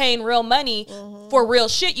actually paying real money for real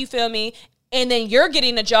shit, you feel me? And then you're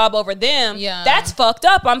getting a job over them. Yeah. That's fucked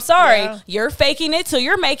up. I'm sorry. Yeah. You're faking it till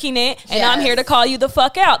you're making it. And Yes. I'm here to call you the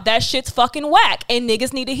fuck out. That shit's fucking whack. And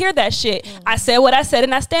niggas need to hear that shit. I said what I said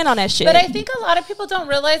and I stand on that shit. But I think a lot of people don't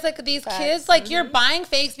realize like these kids, like you're buying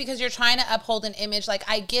fakes because you're trying to uphold an image. Like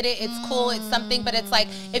I get it, it's cool, it's something, but it's like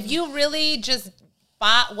if you really just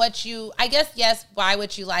bought what you, I guess yes, buy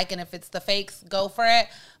what you like, and if it's the fakes, go for it.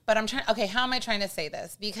 But I'm trying. Okay, how am I trying to say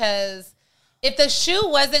this? Because if the shoe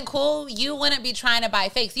wasn't cool, you wouldn't be trying to buy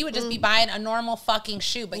fakes. You would just be buying a normal fucking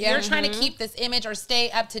shoe. But you're trying to keep this image or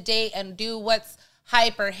stay up to date and do what's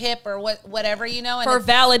hype or hip or whatever, you know. And for it's-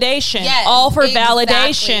 validation. Yes, All for exactly.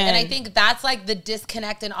 validation. And I think that's like the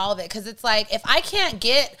disconnect in all of it. Because it's like, if I can't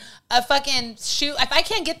get a fucking shoe, if I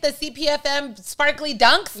can't get the CPFM sparkly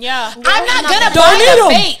dunks, Yeah. I'm not going to Don't buy need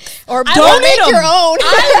the 'em. fake. or I don't want make them. your own.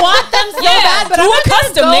 I want them so Yeah, bad, but do I'm a not gonna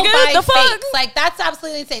custom, go nigga. buy The fuck? fakes. Like, that's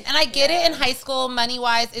absolutely insane. And I get it in high school,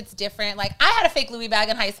 money-wise, it's different. Like, I had a fake Louis bag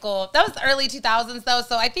in high school. That was the early 2000s, though,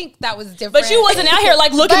 so I think that was different. But you wasn't out here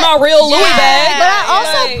like, look at But- my real Louis Yeah. bag. But I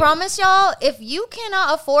also Like- promise y'all, if you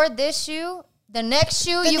cannot afford this shoe, the next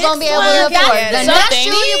shoe you're next gonna be able one to you're afford. gonna get The it. next Something.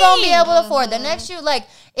 shoe you're gonna be able to afford. The next shoe, like,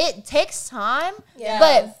 it takes time,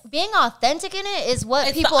 but being authentic in it is what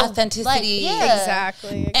It's the people authenticity. like. Yeah.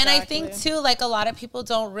 Exactly. And I think too, like a lot of people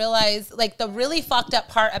don't realize, like the really fucked up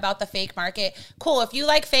part about the fake market. Cool, if you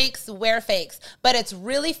like fakes, wear fakes. But it's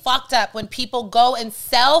really fucked up when people go and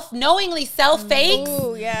knowingly sell fakes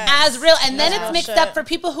Ooh, yes. as real, and then That's it's real mixed shit. up for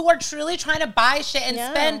people who are truly trying to buy shit and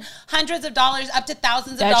spend hundreds of dollars, up to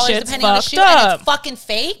thousands of That dollars, shit's depending on the fucked shoe, and up. it's fucking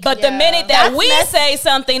fake. But the Yeah. minute that That's we messed- say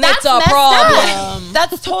something, that's a messed problem. up.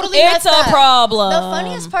 That's totally It's messed a up. problem. The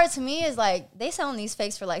funniest part to me is like they selling these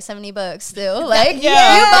fakes for like $70 still. Like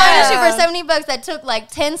Yeah. you buying a shoe for $70 that took like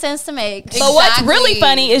 10 cents to make. But what's Exactly. really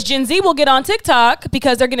funny is Gen Z will get on TikTok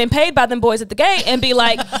because they're getting paid by them boys at the gate and be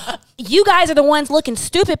like, you guys are the ones looking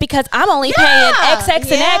stupid because I'm only paying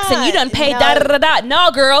XX and X and you done paid No. da da da da.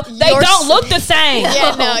 No, girl, they You're don't look the same.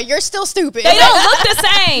 Yeah, no, you're still stupid. They don't look the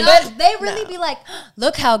same. But they really be like,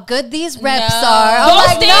 look how good these reps No. are. I'm Go like,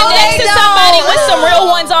 stand no, next they to don't. somebody with some real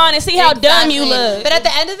ones on and see how dumb you Exactly. look. But at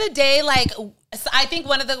the end of the day, like, I think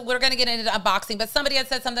we're going to get into unboxing, but somebody had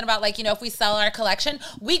said something about, like, you know, if we sell our collection,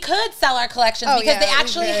 we could sell our collections because they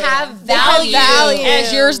actually have value.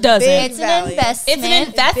 As yours doesn't. Big It's an value. investment. It's an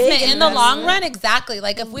investment Big in the long investment. run. Exactly.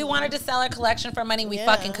 Like, if we wanted to sell our collection for money, we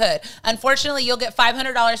fucking could. Unfortunately, you'll get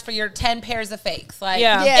 $500 for your 10 pairs of fakes. Like,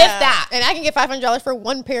 Yeah. if that. And I can get $500 for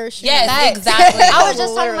one pair of shoes. Yes, Facts. exactly. I was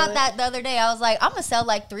just talking Literally. about that the other day. I was like, I'm gonna sell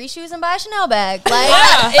like 3 shoes and buy a Chanel bag. Like,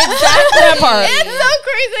 Yeah, exactly that part. It's so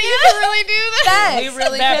crazy. You can really do that. facts. We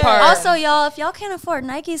really That could. part. Also, y'all, if y'all can't afford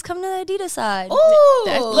Nikes, come to the Adidas side. Ooh,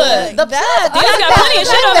 Look, the that- Adidas got plenty of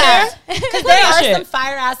shit over there. because Plenty there of are shit. some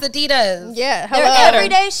fire ass Adidas. Yeah, They're hello.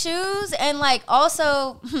 everyday shoes and like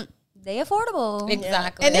also they affordable.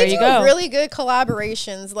 Exactly. And There they you do go. really good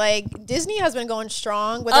collaborations. Like Disney has been going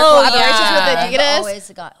strong with their Oh, collaborations yeah. with They've Adidas. always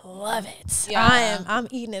got Love it. Yeah. I'm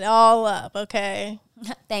eating it all up. Okay.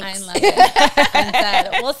 I thanks. love it.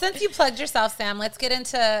 Unsaid. Well, since you plugged yourself, Sam, let's get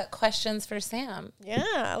into questions for Sam.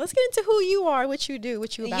 Yeah. Let's get into who you are, what you do,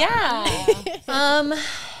 what you about. Yeah.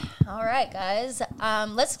 All right, guys.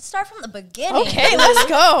 Let's start from the beginning. Okay, let's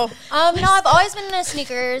go. No, I've always been into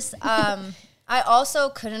sneakers. I also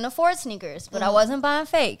couldn't afford sneakers, but I wasn't buying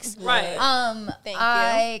fakes. Right.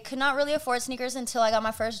 I could not really afford sneakers until I got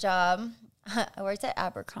my first job. I worked at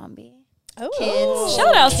Abercrombie. Oh, Kids.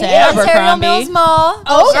 Shout out to Ontario Abercrombie. Mills Mall.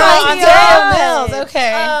 Oh, right. Ontario Mills.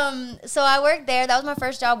 Okay. So I worked there. That was my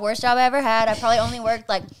first job, worst job I ever had. I probably only worked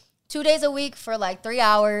like 2 days a week for like 3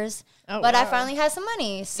 hours. Oh, but I wow. finally had some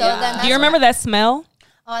money. So Yeah. then that's Do you remember that smell?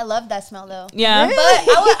 Oh, I love that smell though. Yeah. But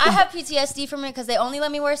I have PTSD from it because they only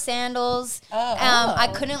let me wear sandals. I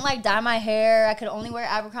couldn't like dye my hair. I could only wear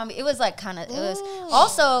Abercrombie. It was like kind of, it was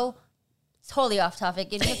also totally off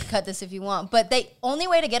topic. And you can cut this if you want. But the only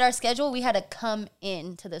way to get our schedule, we had to come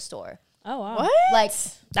in to the store. Oh, wow. What? Like,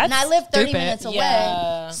 and I lived 30 stupid. minutes away.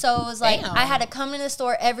 Yeah. So it was like, Damn. I had to come to the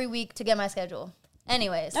store every week to get my schedule.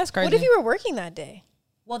 Anyways. That's crazy. What if you were working that day?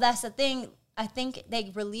 Well, that's the thing. I think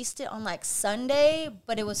they released it on like Sunday,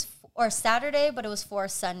 but it was or Saturday, but it was for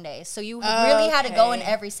Sunday. So you really had to go in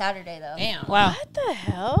every Saturday though. Damn. Wow. What the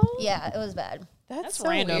hell? Yeah, it was bad. That's so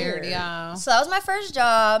random. Weird, yeah. So that was my first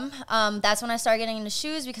job. That's when I started getting into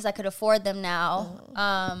shoes because I could afford them now.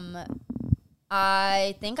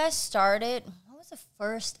 I think I started. What was the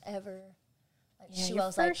first ever shoe? your I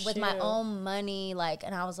was like first with my shoe. own money, like,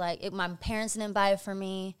 and I was like, my parents didn't buy it for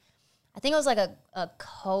me. I think it was like a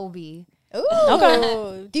Kobe. Ooh.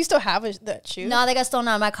 Okay. Do you still have that shoe? No, they got stolen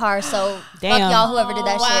out of my car. So Damn. fuck y'all, whoever did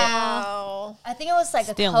that shit. Wow. I think it was like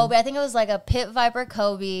Stealing. a Kobe. I think it was like a Pit Viper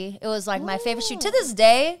Kobe. It was like my favorite shoe. To this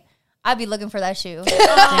day, I'd be looking for that shoe.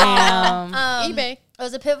 Damn. eBay. It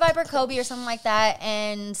was a Pit Viper Kobe or something like that.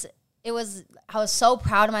 And I was so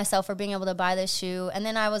proud of myself for being able to buy this shoe. And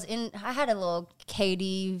then I had a little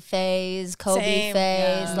KD phase, Kobe Same.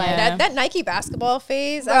 phase. Yeah. Like, Yeah. That Nike basketball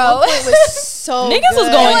phase, Bro. at one point was so Niggas was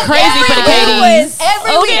good. going crazy for the KDs.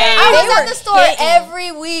 Every Oh, week. yeah. I They was at were the store hitting.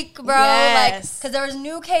 every week, bro. Like, Yes. because there was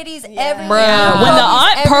new KDs every Bro, week. when the Kobe's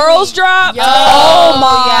Aunt every Pearls week. dropped, Yo. oh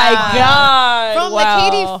my Yeah. God. From wow.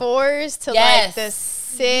 the KD4s to like Yes. the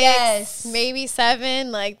 6, Yes. maybe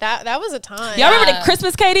 7, like that was a time. Y'all remember the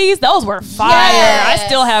Christmas KDs? Those were fire. Yes. I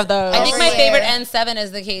still have those. I think my Over favorite here. N7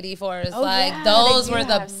 is the KD4s. Oh, Like, yeah, those they do were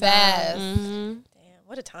the have some. best. Damn,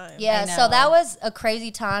 what a time. Yeah, I so know. that was a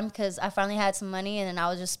crazy time because I finally had some money and then I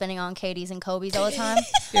was just spending on KDs and Kobe's all the time.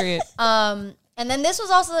 Period. And then this was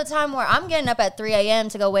also the time where I'm getting up at 3 a.m.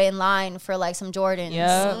 to go wait in line for like some Jordans.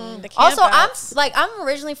 Yeah. The camp Also, outs. I'm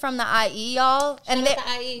originally from the IE, y'all, and Shout out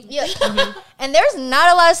to IE. yeah, and there's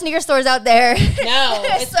not a lot of sneaker stores out there. No,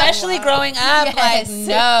 especially growing up. Yes. Like,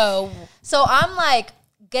 no. So I'm like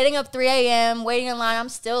getting up 3 a.m., waiting in line. I'm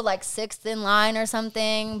still like 6th in line or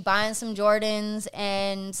something, buying some Jordans,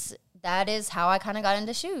 and that is how I kind of got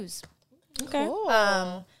into shoes. Okay.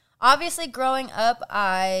 Cool. Obviously, growing up,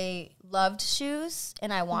 I loved shoes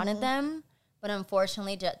and I wanted them, but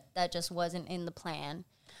unfortunately, that just wasn't in the plan.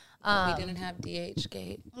 We didn't have DH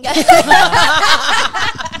Gate.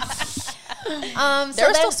 So there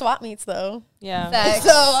were then, still swap meets though. Yeah.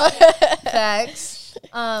 facts. Facts.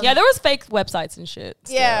 Yeah, there was fake websites and shit.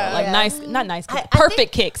 still. Yeah. Like Yeah. nice, not nice, I perfect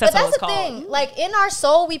think- kicks. That's but what it's that's the called. thing. Like in our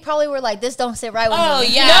soul, we probably were like, "This don't sit right with Oh, me."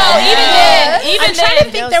 yeah. No, even then, even I'm trying then.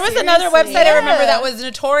 to think. No, There was another seriously. website I remember Yeah. that was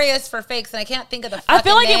notorious for fakes, and I can't think of the I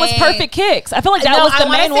feel like it was name. perfect kicks. I feel like that No, was the I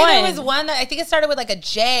wanna main say one. There was one that I think it started with like a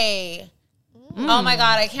J. Oh my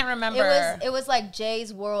God, I can't remember. It was like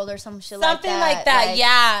Jay's World or some shit Something like that.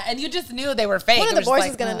 Yeah, and you just knew they were fake. One of It the was boys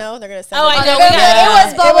like, is gonna know. They're gonna send Oh, it. I know. It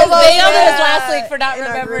was blah, blah, blah, They yelled at yeah. us last week for not In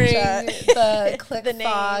our group remembering chat. the click The name.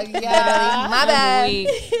 fog. Literally, Yeah. my bad.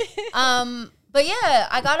 Weak. But yeah,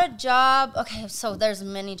 I got a job. Okay, so there's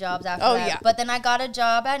many jobs after Oh, that. yeah. But then I got a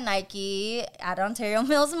job at Nike at Ontario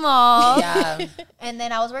Mills Mall. Yeah. And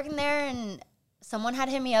then I was working there and someone had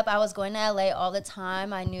hit me up. I was going to LA all the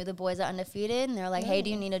time. I knew the boys at Undefeated and they're like, "Hey, do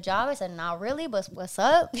you need a job?" I said, "Not really, but what's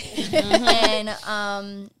up?"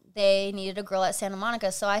 And they needed a girl at Santa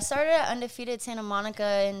Monica. So I started at Undefeated Santa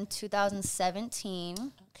Monica in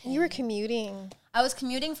 2017. You were commuting. I was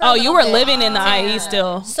commuting for a Oh, little you were bit. living in the IE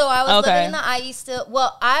still. So I was Okay. living in the IE still.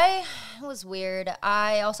 Well, it was weird.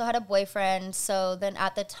 I also had a boyfriend. So then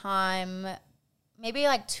at the time, maybe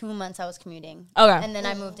like 2 months I was commuting. Okay. And then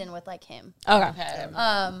I moved in with like him. Okay.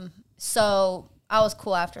 So I was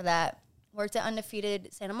cool after that. Worked at Undefeated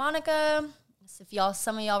Santa Monica. If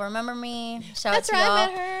some of y'all remember me, shout out That's to where y'all. I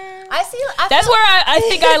met her. That's where I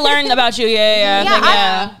think I learned about you.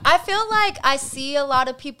 I feel like I see a lot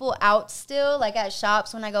of people out still, like at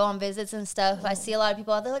shops when I go on visits and stuff. I see a lot of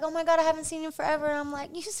people out there like, oh my God, I haven't seen you forever. And I'm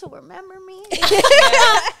like, you still remember me?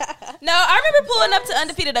 No, I remember pulling up to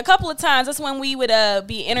Undefeated a couple of times. That's when we would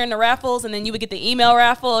be entering the raffles, and then you would get the email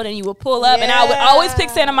raffle, and then you would pull up. And I would always pick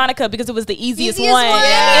Santa Monica because it was the easiest one.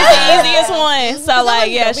 It's the easiest one. So,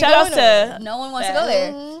 like, shout out to... No one wants to go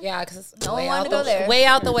there. Yeah, because no one wanted to go there. Way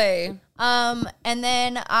out the way. And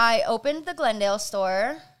then I opened the Glendale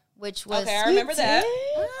store, which was... Okay, I remember that.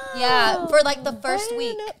 Yeah, for like the first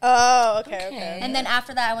week. Oh, okay. And then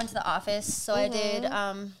after that, I went to the office. So I did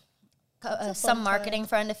some marketing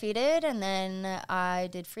for Undefeated, and then I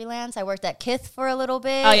did freelance. I worked at Kith for a little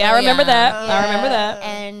bit. Oh, yeah, I remember that. I remember that.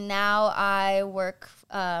 And now I work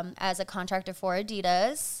as a contractor for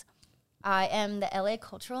Adidas. I am the LA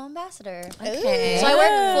Cultural Ambassador. Okay. So I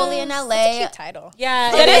work fully in LA. That's a cute title.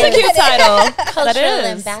 Yeah. That is a cute title. Cultural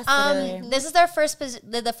Ambassador. This is their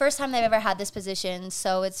the first time they've ever had this position,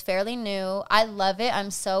 so it's fairly new. I love it.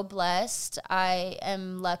 I'm so blessed. I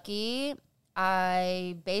am lucky.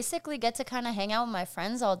 I basically get to kind of hang out with my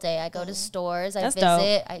friends all day. I go to stores. I visit.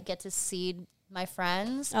 Dope. I get to see my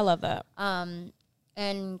friends. I love that.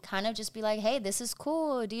 And kind of just be like, hey, this is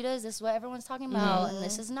cool. Adidas, this is what everyone's talking about, and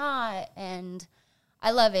this is not. And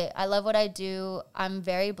I love it. I love what I do. I'm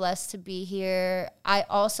very blessed to be here. I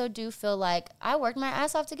also do feel like I worked my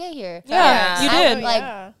ass off to get here. Yeah, you did.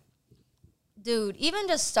 Like, dude, even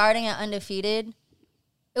just starting at Undefeated,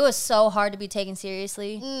 it was so hard to be taken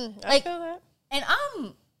seriously. I feel that. And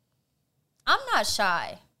I'm not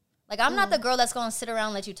shy. Like, I'm not the girl that's going to sit around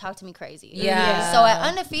and let you talk to me crazy. Yeah. So at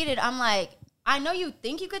Undefeated, I'm like, I know you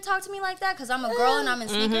think you could talk to me like that because I'm a girl and I'm in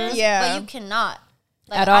sneakers, but you cannot.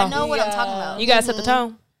 Like, at all. I know what I'm talking about. You guys set the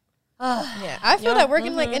tone. I feel that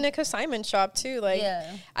working like in a consignment shop too. Like,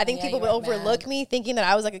 I think people would overlook me thinking that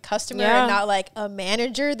I was like a customer and not like a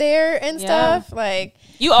manager there and stuff. Like,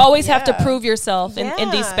 you always have to prove yourself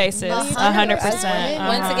in these spaces. 100%.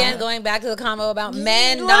 Once again, going back to the combo about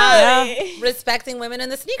men not respecting women in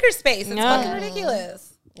the sneaker space. It's fucking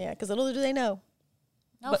ridiculous. Yeah, because little do they know.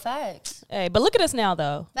 No, facts. Hey, but look at us now,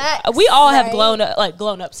 though. Facts, we all have grown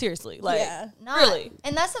up seriously. Like, really.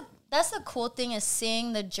 And that's the cool thing is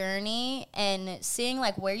seeing the journey and seeing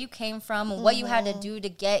like where you came from and what you had to do to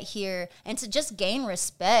get here and to just gain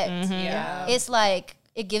respect. It's like,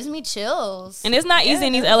 it gives me chills. And it's not easy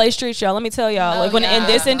in these LA streets, y'all. Let me tell y'all. Like, when in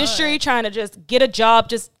this industry, trying to just get a job,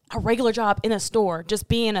 just a regular job in a store, just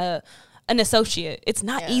being an associate, it's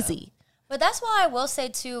not easy. But that's why I will say,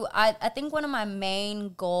 too, I think one of my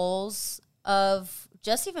main goals of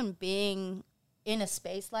just even being in a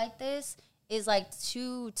space like this is, like,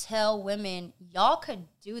 to tell women, y'all could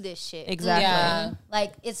do this shit. Exactly. Yeah.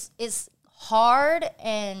 Like, it's hard,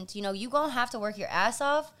 and, you know, you gonna have to work your ass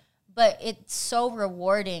off, but it's so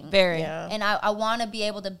rewarding. Very. Yeah. And I want to be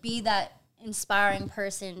able to be that inspiring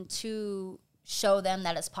person to show them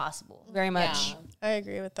that it's possible. Very much. Yeah. I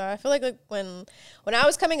agree with that. I feel like when I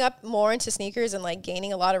was coming up more into sneakers and like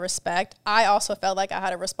gaining a lot of respect, I also felt like I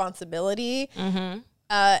had a responsibility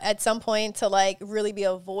at some point to like really be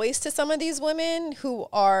a voice to some of these women who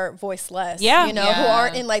are voiceless, you know, who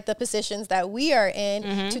aren't in like the positions that we are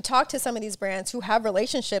in, to talk to some of these brands who have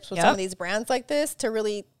relationships with some of these brands like this, to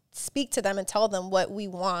really speak to them and tell them what we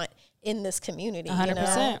want in this community. 100%. You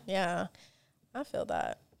know? Yeah. I feel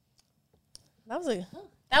that. What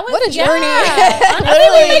a journey.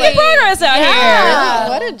 We're making progress out here.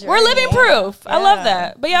 What a journey. We're living proof. I love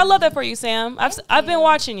that. But yeah, I love that for you, Sam. I've been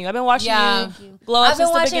watching you. I've been watching you blow up I've been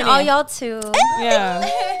since watching the all beginning. y'all too. Yeah.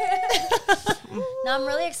 No, I'm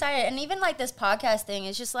really excited. And even like this podcast thing,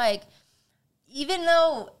 it's just like, even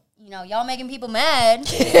though, you know, y'all making people mad.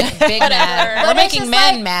 Big mad. We're making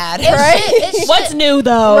men like, mad. It's What's new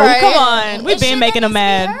though? Right. Come on. We've been making them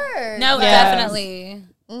mad. No, definitely.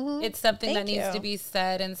 It's something Thank that needs you. to be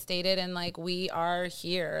said and stated, and like, we are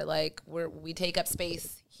here, like, we take up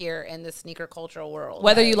space here in the sneaker cultural world,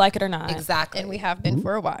 Whether you like it or not. exactly. And we have been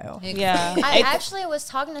for a while. Yeah. I actually was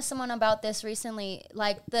talking to someone about this recently.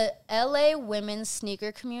 Like, the LA women's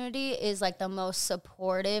sneaker community is like the most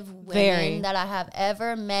supportive women that I have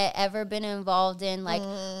ever met, ever been involved in. Like,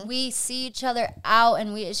 we see each other out,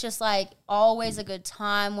 and it's just like always a good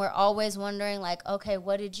time. We're always wondering, like, okay,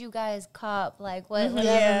 what did you guys cop? Like, whatever, blah,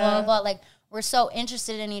 blah, blah. Like, we're so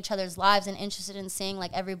interested in each other's lives and interested in seeing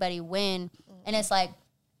like everybody win. And it's like,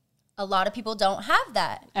 a lot of people don't have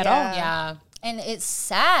that At all. Yeah. and it's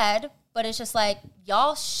sad, but it's just like,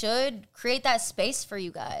 y'all should create that space for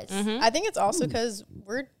you guys. I think it's also because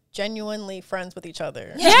we're genuinely friends with each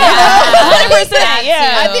other. Yeah. 100%.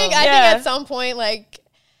 Yeah. I think at some point, like,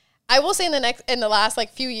 I will say in the last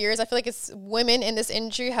like few years, I feel like it's women in this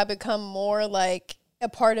industry have become more like a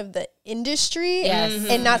part of the industry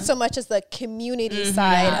and not so much as the community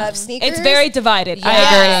side of sneakers. It's very divided.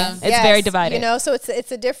 I agree. It's very divided. You know, so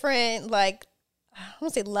it's a different, like, I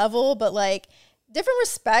won't say level, but like different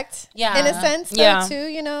respect in a sense though, too,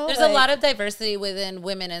 you know. There's a lot of diversity within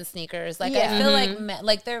women in sneakers. Like I feel like men,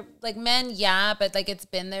 like they're like men, but like it's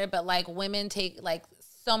been there, but like women take like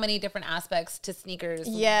so many different aspects to sneakers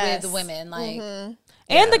with women. Like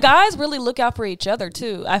and the guys really look out for each other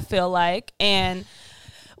too, I feel like. And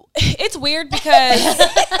it's weird because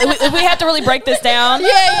we have to really break this down.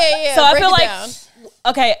 Yeah. So I feel like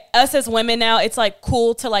okay, us as women now, it's like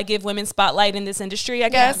cool to like give women spotlight in this industry, I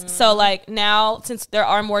guess. So like now, since there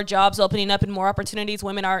are more jobs opening up and more opportunities,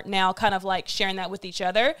 women are now kind of like sharing that with each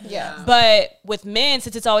other. Yeah. But with men,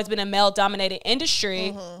 since it's always been a male dominated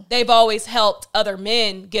industry, they've always helped other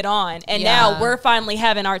men get on. And now we're finally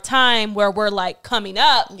having our time where we're like coming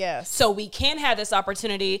up. Yes. So we can have this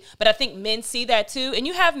opportunity. But I think men see that too. And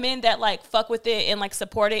you have men that like fuck with it and like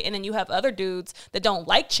support it. And then you have other dudes that don't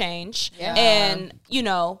like change. Yeah. And you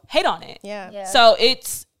know, hate on it. Yeah. So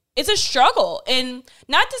it's a struggle. And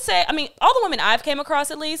not to say, I mean, all the women I've came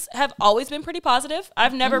across at least have always been pretty positive.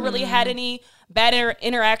 I've never really had any bad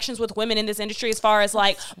interactions with women in this industry as far as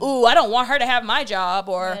like, ooh, I don't want her to have my job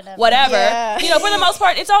or whatever. Yeah. You know, for the most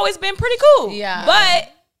part, it's always been pretty cool. Yeah.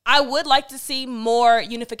 But I would like to see more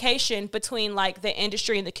unification between like the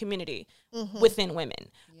industry and the community within women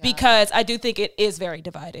because I do think it is very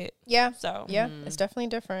divided. Yeah. So it's definitely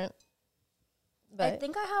different. But I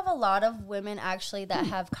think I have a lot of women actually that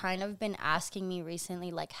have kind of been asking me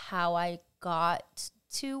recently, like how I got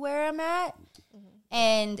to where I'm at.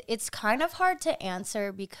 And it's kind of hard to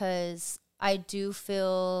answer because I do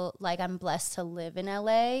feel like I'm blessed to live in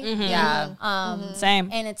LA. Yeah. Same.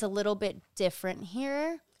 And it's a little bit different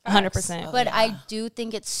here. 100%. But I do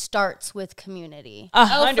think it starts with community.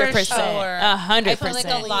 100%. 100%. I feel like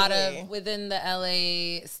a lot of within the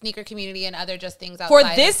LA sneaker community and other just things outside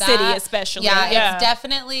for this of city that, especially. Yeah, it's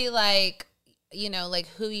definitely like, you know, like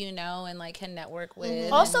who you know and like can network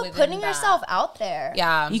with. Also putting yourself out there.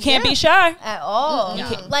 Yeah. You can't be shy at all.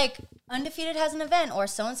 Like Undefeated has an event or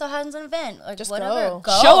so-and-so has an event or just whatever.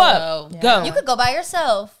 Go. Show up. Go. You could go by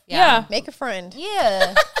yourself. Yeah. Make a friend.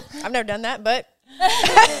 Yeah. I've never done that, but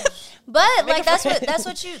like that's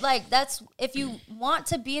what you like. That's if you want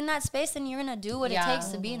to be in that space, then you're gonna do what it takes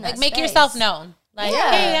to be in that. Like make space. yourself known. Like,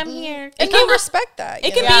 hey, I'm here. And you respect that.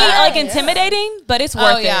 It can be like intimidating, but it's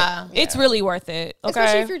worth it. It's really worth it. Okay?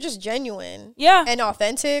 Especially if you're just genuine. Yeah. And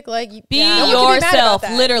authentic. Like be yourself,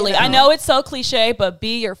 literally. You know? I know it's so cliche, but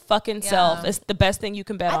be your fucking self. It's the best thing you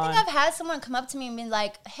can bet on. I think I've had someone come up to me and be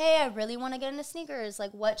like, hey, I really want to get into sneakers.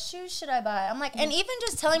 Like, what shoes should I buy? I'm like, and even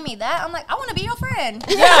just telling me that, I'm like, I want to be your friend.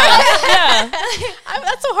 Yeah.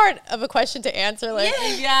 That's so hard of a question to answer. Like,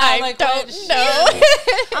 I like, don't know.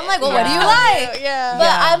 I'm like, well, what do you like? Yeah. But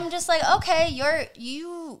I'm just like, okay,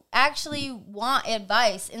 you actually want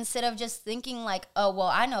advice instead of just thinking like, oh, well,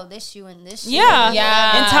 I know this shoe and this shoe.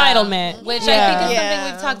 Yeah. Entitlement. Which I think is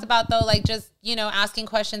something we've talked about though, like just, you know, asking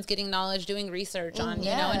questions, getting knowledge, doing research on, you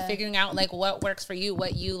know, and figuring out like what works for you,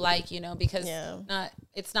 what you like, you know, because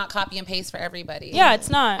it's not copy and paste for everybody. Yeah, it's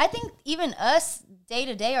not. I think even us day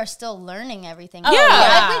to day are still learning everything. Like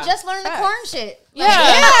we just learned the corn shit.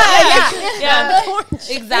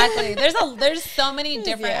 Exactly. There's so many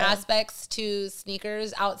different aspects to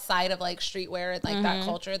sneakers outside of like streetwear and like that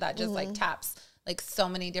culture that just like taps like so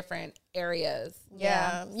many different areas.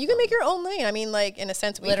 Yeah. You can make your own lane. I mean, like in a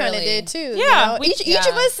sense, we kind of did too. Yeah. You know? Each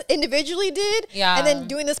of us individually did. Yeah. And then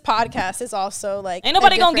doing this podcast is also like ain't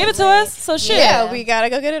nobody gonna give it to us. So shit. Yeah, we gotta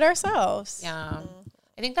go get it ourselves. Yeah.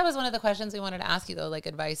 I think that was one of the questions we wanted to ask you though, like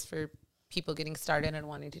advice for people getting started and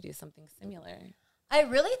wanting to do something similar. I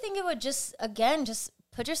really think it would just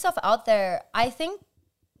put yourself out there. I think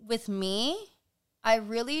with me, I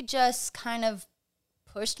really just kind of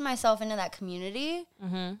pushed myself into that community.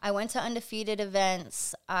 I went to Undefeated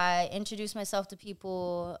events. I introduced myself to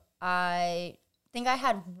people. I think I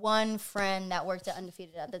had one friend that worked at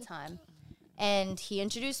Undefeated at the time. And he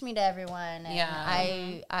introduced me to everyone.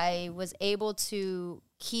 And I was able to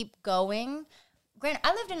keep going. Granted,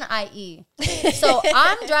 I lived in the IE. So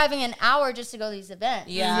I'm driving an hour just to go to these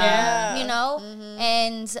events. Yeah. You know?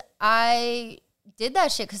 And I did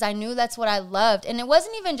that shit because I knew that's what I loved. And it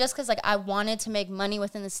wasn't even just because like I wanted to make money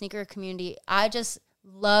within the sneaker community. I just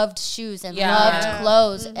loved shoes and Yeah. loved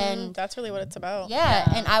clothes and that's really what it's about.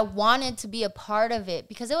 and I wanted to be a part of it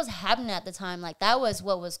because it was happening at the time. Like that was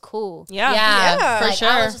what was cool. Yeah. For For sure.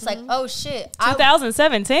 I was just like, oh shit.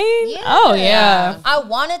 2017? Yeah. Oh, yeah. I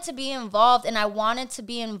wanted to be involved, and I wanted to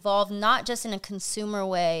be involved not just in a consumer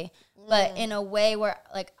way, but in a way where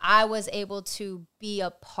like I was able to be a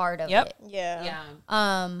part of it. Yeah.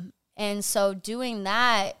 And so doing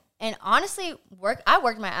that, and honestly, I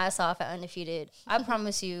worked my ass off at Undefeated. I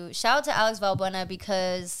promise you. Shout out to Alex Valbuena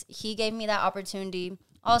because he gave me that opportunity.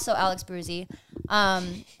 Also, Alex Bruzy.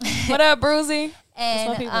 What up, Bruzy? And That's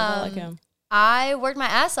my people. I like him. I worked my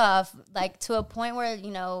ass off, like to a point where,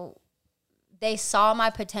 you know, they saw my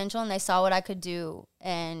potential and they saw what I could do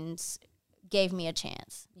and gave me a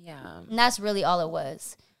chance. Yeah. And that's really all it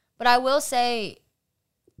was. But I will say,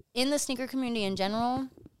 in the sneaker community in general,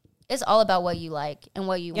 it's all about what you like and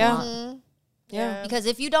what you want. Yeah. Because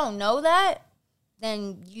if you don't know that,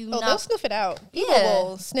 then they'll sniff it out. People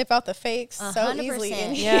will sniff out the fakes so 100%. easily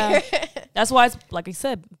in Yeah. here. That's why it's like I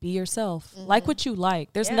said, be yourself. Like what you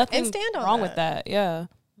like. There's nothing And stand on wrong that. with that. Yeah.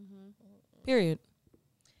 Period.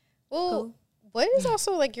 Well, what is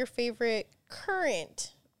also like your favorite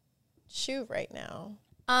current shoe right now?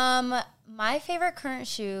 My favorite current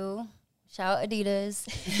shoe, shout out Adidas,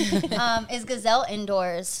 is Gazelle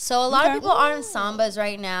Indoors. So a lot of people are in Sambas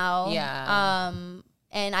right now. Yeah.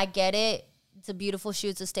 And I get it. It's a beautiful shoe.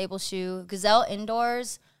 It's a staple shoe. Gazelle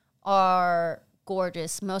Indoors are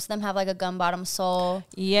gorgeous. Most of them have like a gum bottom sole.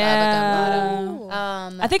 Yeah.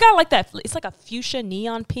 I think I like that. It's like a fuchsia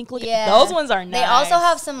neon pink look. Yeah. Those ones are nice. They also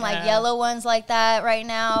have some like yellow ones like that right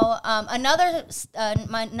now.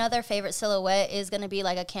 My another favorite silhouette is going to be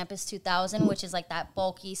like a Campus 2000, which is like that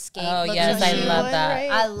bulky skate. Oh, looking yes, I shoe. love that.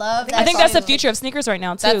 Right? I love that. I think that's the shoe. future of sneakers right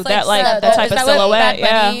now too. That's That like the- that type is of that what silhouette. Bad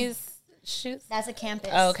Yeah. Bunny's shoes? That's a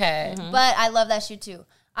Campus. Okay. But I love that shoe too.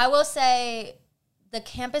 I will say the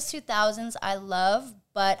Campus 2000s I love,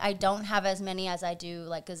 but I don't have as many as I do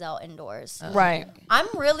like Gazelle Indoors. Right. I'm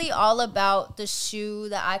really all about the shoe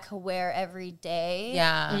that I could wear every day.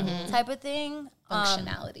 Yeah. Type of thing.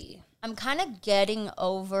 Functionality. I'm kind of getting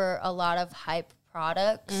over a lot of hype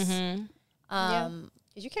products. Because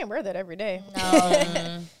you can't wear that every day.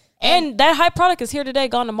 No. And that hype product is here today,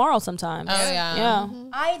 gone tomorrow sometimes. Oh, yeah. Yeah.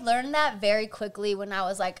 I learned that very quickly when I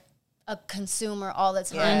was like a consumer all the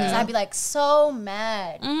time. Because I'd be like so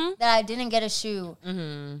mad that I didn't get a shoe.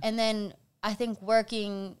 And then I think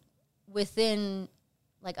working within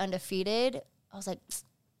like Undefeated, I was like,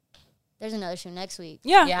 there's another shoe next week.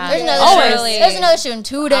 Yeah. Yeah. There's another Always. shoe. There's another shoe in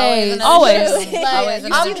 2 days. Always. Like, Always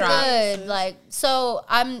another I'm drop. good. Like, so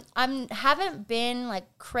I'm haven't been like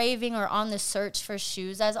craving or on the search for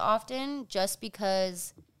shoes as often, just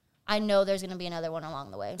because I know there's gonna be another one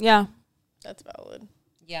along the way. Yeah. That's valid.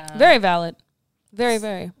 Yeah. Very valid. Very,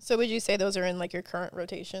 very. So would you say those are in like your current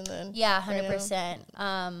rotation then? Yeah,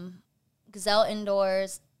 100%. Gazelle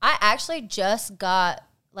Indoors. I actually just got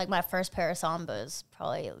like my first pair of Sambas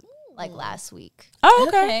probably like last week. Oh,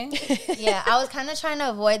 okay. Okay. Yeah, I was kind of trying to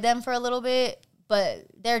avoid them for a little bit, but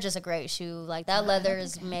they're just a great shoe. Like that leather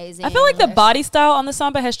is amazing. I feel like the They're body style on the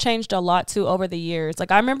Samba has changed a lot too over the years. Like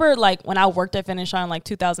I remember like when I worked at Finish on like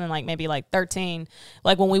 2000, like maybe like 13,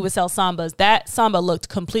 like when we would sell Sambas, that Samba looked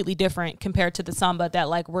completely different compared to the Samba that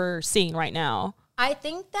like we're seeing right now. I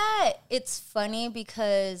think that it's funny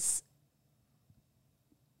because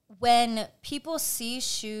when people see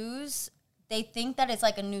shoes, they think that it's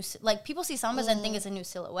like a new, like people see Sambas and think it's a new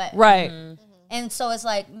silhouette. Right. And so it's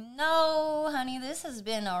like, no, honey, this has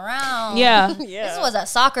been around. Yeah. This was a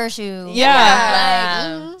soccer shoe.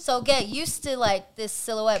 Yeah. Like, so get used to like this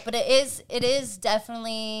silhouette. But it is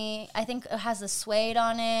definitely, I think it has the suede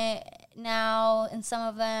on it now in some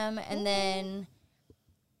of them. And then,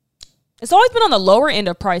 It's always been on the lower end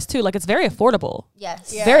of price too. Like it's very affordable.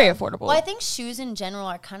 yes. Yeah. Very affordable. Well, I think shoes in general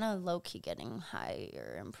are kind of low key getting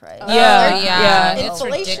higher in price. Yeah. Yeah. Yeah. It's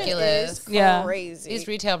Inflation ridiculous. is Yeah. crazy. These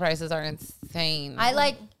retail prices are insane. I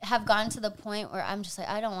like have gotten to the point where I'm just like,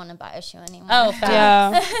 I don't want to buy a shoe anymore. Oh, fast.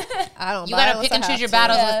 Yeah. I don't You buy gotta unless pick and I choose have your to.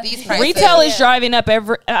 battles Yeah. with these prices. Retail is driving up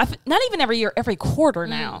not even every year, every quarter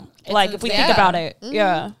now. Like if we think insane. about it.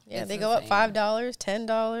 Yeah. Yeah, It's they go up insane. $5,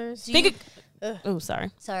 $10. Oh,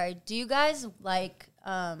 sorry. Sorry. Do you guys like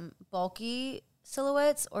bulky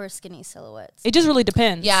silhouettes or skinny silhouettes? It just really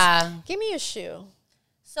depends. Yeah. Give me a shoe.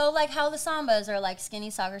 So like how the Sambas are like skinny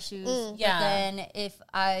soccer shoes. Yeah. But then if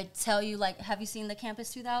I tell you like, have you seen the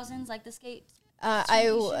Campus 2000s, like the skate?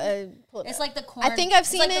 Pull it It's up. like the corn. I think I've it's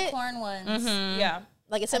seen like it. the corn ones. Yeah.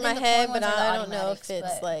 Like it's I in my think the head, corn but ones are the I don't know if automatics,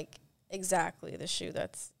 it's but- like exactly the shoe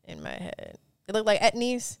that's in my head. It looked like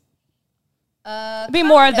Etnies. Be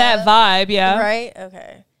more of that vibe, yeah. Right?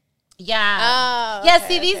 Okay. Yeah. Oh, Yeah, okay,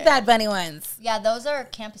 see these okay. Bad Bunny ones. Yeah, those are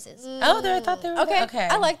campuses. Oh, I thought they were Okay. okay.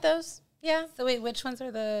 I like those. Yeah. So wait, which ones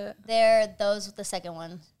are the They're those with the second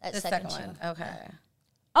one. That second shoe. one? Okay.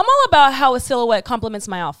 I'm all about how a silhouette complements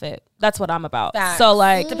my outfit. That's what I'm about. Facts. So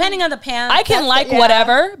like, Depending on the pants, I can like yeah.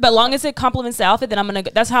 whatever, but long as it complements the outfit, then I'm gonna.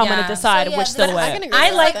 That's how I'm Yeah. gonna decide So, yeah, which but I silhouette. can agree I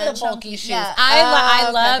with like that. the bulky shoes. Yeah. I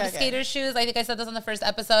okay, love okay. skater shoes. I think I said this on the first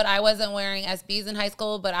episode. I wasn't wearing SBs in high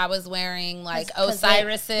school, but I was wearing like 'Cause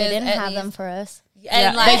Osiris's. They didn't at have least. them for us.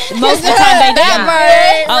 And Yeah, like, most of the time they didn't.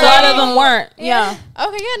 Right. A lot of them weren't. Yeah.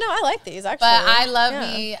 Okay, yeah, no, I like these actually. but I love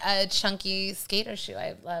Yeah. me a chunky skater shoe.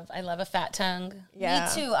 I love a fat tongue. Yeah.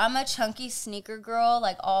 Me too. I'm a chunky sneaker girl,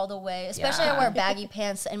 like all the way. Especially Yeah. I wear baggy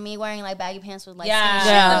pants, and me wearing like baggy pants with like Yeah,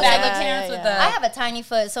 skinny Yeah. the shoes. baggy Yeah, pants yeah, with yeah. the. I have a tiny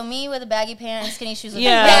foot, so me with a baggy pants and skinny shoes. With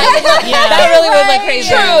Yeah. yeah, that really would look crazy.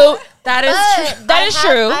 True. That is true. But That is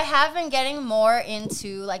true. I have been getting more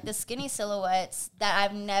into like the skinny silhouettes that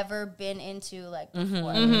I've never been into like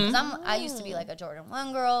before. 'Cause I used to be like a Jordan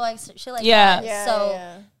 1 girl, like shit like Yeah. that. Yeah, So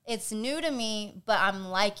yeah. it's new to me, but I'm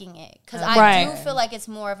liking it because Right. I do feel like it's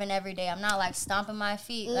more of an everyday. I'm not like stomping my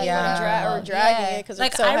feet. Like, Yeah. whatever. Dragging Yeah. it because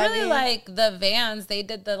Like it's so I heavy. really like the Vans. They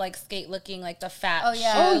did the like skate looking like the fat. Oh,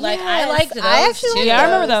 yeah. shoe. Oh, Like I yes. liked those I actually too. like Yeah, I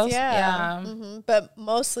remember those. Yeah. Yeah. But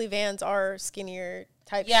mostly Vans are skinnier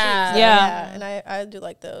type Yeah. shoes. Yeah. And I do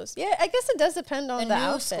like those. Yeah, I guess it does depend on The the new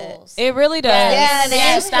outfit. schools. It really does. Yes. the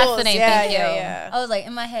Yes, new that's schools. the name. Yeah, Thank yeah, you. yeah. I was like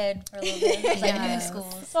in my head for a little bit. I was like new Yes.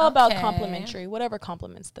 schools. It's all about Okay. complimentary, whatever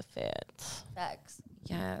complements the fit. Facts.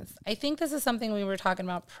 Yes. I think this is something we were talking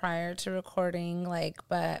about prior to recording, like,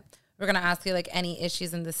 but we're going to ask you, like, any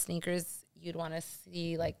issues in the sneakers you'd want to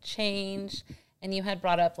see, like, change. And you had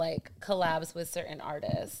brought up, like, collabs with certain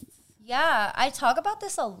artists. Yeah, I talk about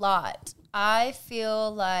this a lot. I feel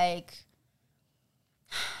like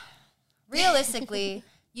realistically,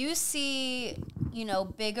 you see,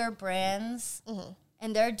 bigger brands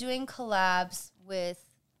and they're doing collabs with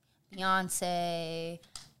Beyonce,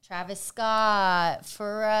 Travis Scott,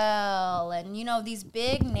 Pharrell, and these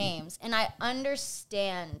big names. And I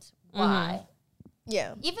understand why.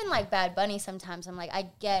 Yeah. Even like Bad Bunny sometimes I'm like, I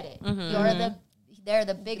get it. They're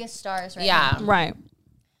the biggest stars right Yeah. now. Right.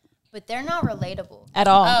 But they're not relatable. At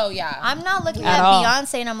all. Oh, yeah. I'm not looking At at all.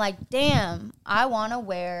 Beyonce and I'm like, damn, I want to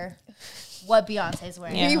wear what Beyonce's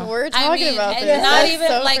wearing. Yeah. We were talking about and this. not That's even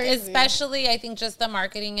so like, crazy. especially I think just the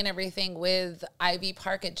marketing and everything with Ivy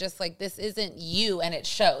Park. It just like this isn't you, and it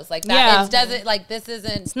shows like that. Yeah. It doesn't like this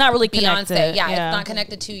isn't. It's not really Beyonce. connected. Yeah, Yeah. it's not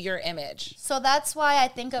connected to your image. So that's why I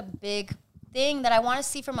think a big thing that I want to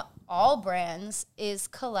see from all brands is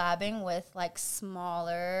collabing with like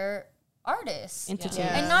smaller artists. Entities.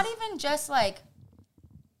 Yeah. And not even just like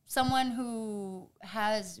someone who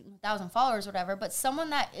has 1,000 followers or whatever, but someone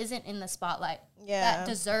that isn't in the spotlight. Yeah. That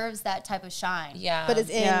deserves that type of shine. Yeah, But it's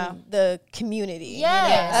in Yeah. the community.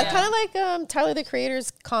 Yes. That's kind of like Tyler the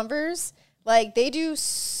Creator's Converse. Like they do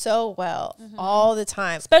so well all the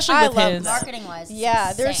time. Especially I with love his. them. Marketing wise.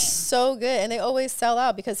 Yeah, they're so good, and they always sell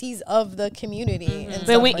out because he's of the community. And But stuff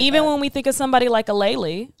when, like even that. when we think of somebody like a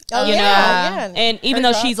Laylee, oh you yeah, know, yeah, and even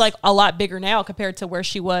Her though she's drops. like a lot bigger now compared to where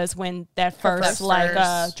she was when that first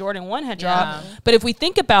first. Jordan 1 had Yeah. dropped. But if we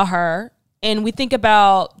think about her and we think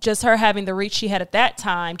about just her having the reach she had at that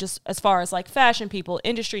time, just as far as like fashion people,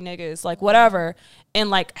 industry niggas, like whatever, and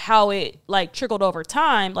like how it like trickled over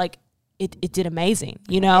time, like it did amazing,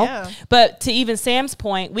 you know? Yeah. But to even Sam's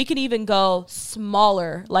point, we could even go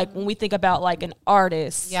smaller, like when we think about like an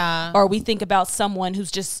artist, Yeah. or we think about someone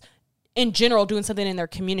who's just in general doing something in their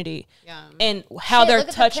community, Yeah. and how Shit, they're look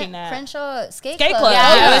at the touching that. Crenshaw Skate Skate Club. Club.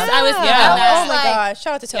 Yeah, Yeah. I was Yeah. thinking that. Oh my Like, gosh!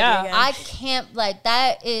 Shout out to Toby Yeah. again. I can't like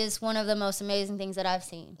that is one of the most amazing things that I've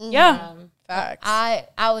seen. Yeah. Facts. I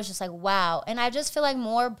was just like, wow. And I just feel like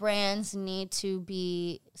more brands need to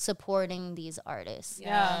be supporting these artists.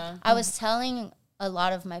 Yeah. I was telling a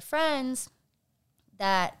lot of my friends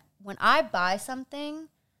that when I buy something,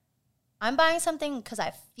 I'm buying something because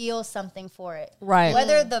I feel something for it. Right.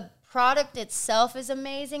 Whether the product itself is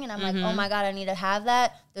amazing and I'm like, oh my God, I need to have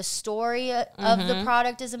that. The story of the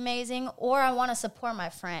product is amazing, or I want to support my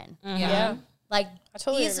friend. yeah. Like, I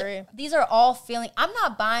totally these, agree. These are all feeling. I'm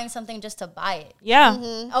not buying something just to buy it. Yeah.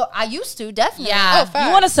 Oh, I used to, definitely. Yeah. Oh, facts.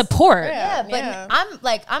 You want to support. Yeah. Yeah,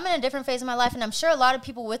 but I'm in a different phase of my life, and I'm sure a lot of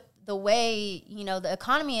people with the way, the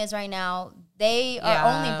economy is right now, they are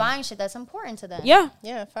Yeah. only buying shit that's important to them. Yeah.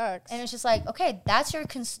 Yeah, facts. And it's just like, okay, that's your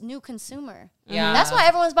new consumer. Yeah. That's why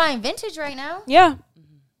everyone's buying vintage right now. Yeah.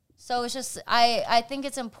 So it's just, I think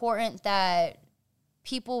it's important that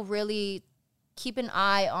people really keep an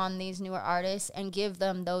eye on these newer artists and give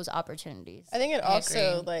them those opportunities. I think it I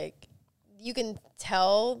also agree. like you can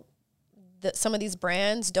tell that some of these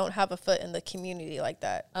brands don't have a foot in the community like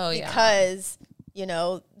that. Oh, yeah. Because, you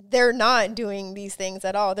know, they're not doing these things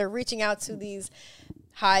at all. They're reaching out to these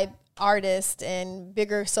high artists and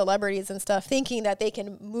bigger celebrities and stuff, thinking that they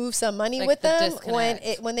can move some money Like with the them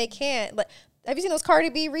disconnect. when they can't. Like, have you seen those Cardi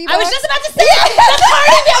B Reeboks? I was just about to say that. The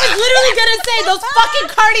Cardi B. I was literally gonna say those fucking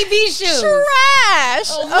Cardi B shoes. Trash.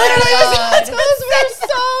 Oh my God. Those were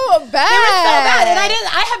so bad. They were so bad, and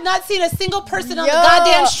I have not seen a single person on the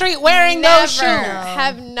goddamn street wearing those shoes.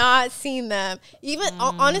 Have not seen them. Even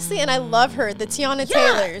honestly, and I love her, the Tiana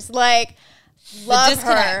Taylors. Like, love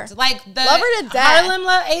her. Like, love her to death. Harlem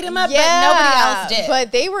ate them up, but nobody else did.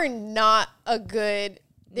 But they were not a good.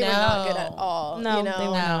 They were not good at all. No, you know? they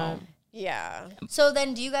were not. Yeah. So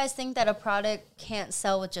then, do you guys think that a product can't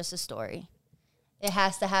sell with just a story? It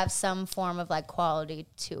has to have some form of like quality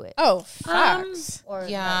to it. Oh, facts. Or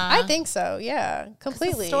Yeah. I think so. Yeah,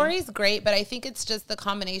 completely. The story's great, but I think it's just the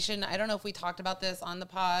combination. I don't know if we talked about this on the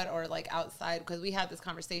pod or like outside, because we had this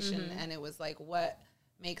conversation and it was like, what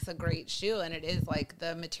makes a great shoe? And it is like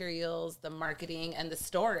the materials, the marketing, and the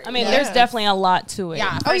story. I mean, there's definitely a lot to it.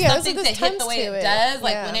 Yeah, for yeah, something to there's hit the tons way to it it. does,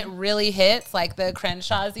 like Yeah. when it really hits, like the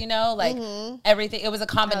Crenshaws, you know, like everything. It was a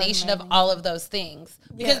combination of all of those things.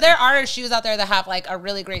 Because there are shoes out there that have like a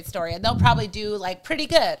really great story, and they'll probably do like pretty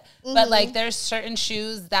good. But like there's certain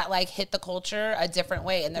shoes that like hit the culture a different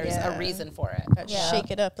way, and there's a reason for it.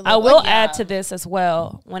 Shake it up a I little will bit. add to this as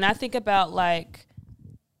well. When I think about like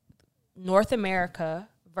North America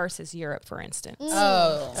versus Europe, for instance.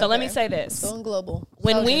 Oh, So let me say this. Going global.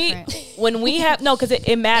 When we have, no, because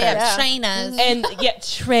it matters. yeah, trainers. And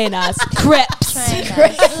trainers, crepes.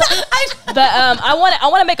 Trainers. But I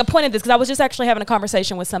want to make a point of this, because I was just actually having a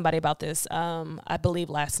conversation with somebody about this, I believe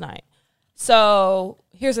last night. So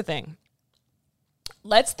here's the thing.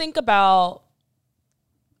 Let's think about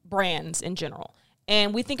brands in general.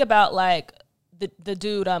 And we think about like the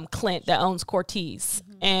dude Clint that owns Cortez,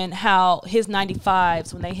 and how his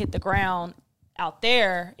 95s, when they hit the ground out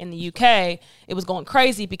there in the UK, it was going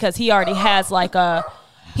crazy because he already has like a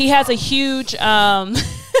huge he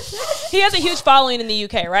has a huge following in the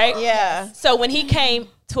UK, right? Yeah. So when he came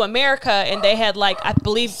to America and they had like, I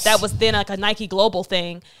believe that was then like a Nike global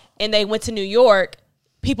thing, and they went to New York,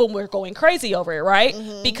 people were going crazy over it, right?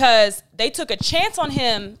 Because they took a chance on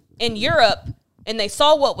him in Europe, and they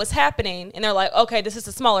saw what was happening, and they're like, okay, this is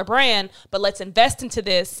a smaller brand, but let's invest into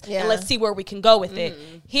this and let's see where we can go with it.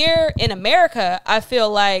 Here in America, I feel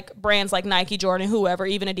like brands like Nike, Jordan, whoever,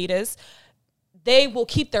 even Adidas, they will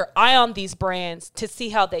keep their eye on these brands to see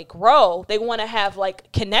how they grow. They want to have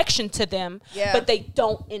like connection to them, but they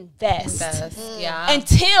don't invest. Yeah.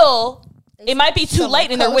 Until it might be too Someone late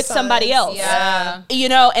and they're with somebody co-signs. else. Yeah. You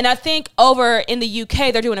know, and I think over in the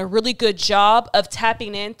UK, they're doing a really good job of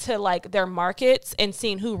tapping into like their markets and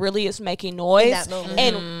seeing who really is making noise that moment.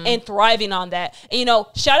 and thriving on that. And, you know,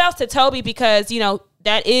 shout outs to Toby, because, you know,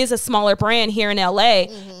 that is a smaller brand here in LA.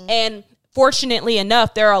 And fortunately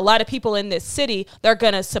enough, there are a lot of people in this city that are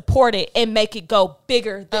going to support it and make it go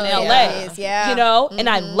bigger than LA. Yeah. You know, and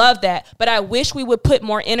I love that. But I wish we would put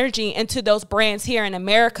more energy into those brands here in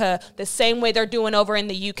America the same way they're doing over in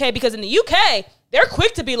the UK. Because in the UK, they're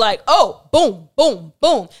quick to be like, oh, boom, boom,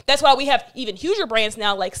 boom. That's why we have even huger brands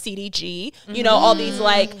now like CDG, you know, all these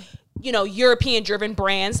like, you know, European-driven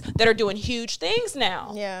brands that are doing huge things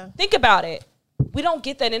now. Yeah. Think about it. We don't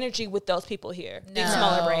get that energy with those people here, these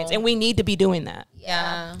smaller brands, and we need to be doing that.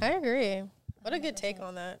 Yeah. I agree. What a good take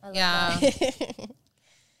on that. Yeah.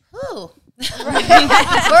 Ooh.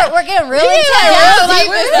 we're getting really Yeah, like,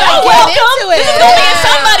 Welcome. This is gonna be in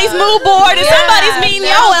somebody's mood board, and somebody's meeting.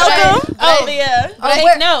 You're welcome. Oh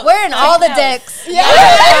yeah. we're in all the decks.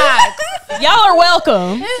 Y'all are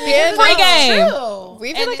welcome. Free game.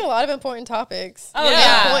 We've had like a lot of important topics. Oh,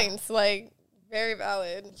 yeah. Points, like, very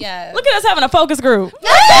valid. Yeah. Look at us having a focus group.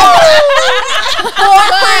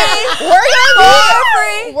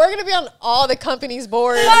 We're gonna be on all the companies'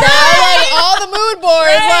 boards, like all the mood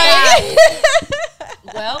boards.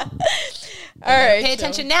 Like, Well, all right, pay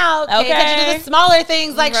attention now. Pay Okay. attention to the smaller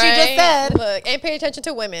things, like she just said. Look, and pay attention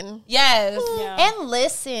to women. Yes. and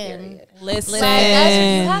listen. Listen. Like,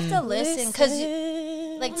 you have to listen, because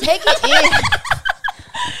like take it in.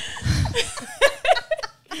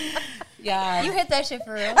 Yeah. You hit that shit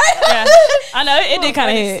for real. Yeah. I know it did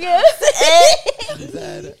kind of hit.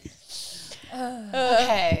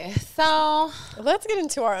 Okay. So Let's get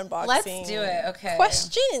into our unboxing. let's do it. Okay.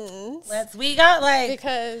 Questions. We got like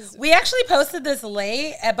Because we actually posted this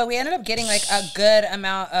late, but we ended up getting like a good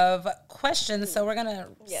amount of questions. So we're gonna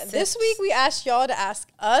this week we asked y'all to ask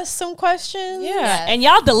us some questions. Yeah. And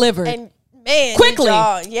y'all delivered. And Man, quickly.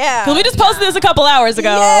 Yeah. Because we just posted this a couple hours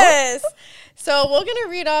ago. Yes. So we're going to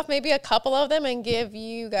read off maybe a couple of them and give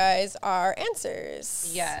you guys our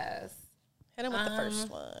answers. Yes. Hit them with the first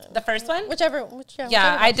one. The first one? Whichever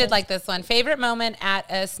Yeah, I did like this one. Favorite moment at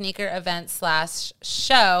a sneaker event /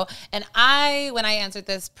 show. And when I answered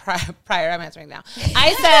this prior, I'm answering now.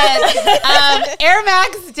 I said Air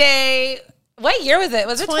Max Day. What year was it?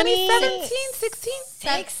 Was it 2017, 16?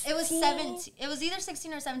 It was 17. It was either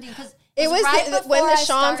 16 or 17 because It was right when the I Sean's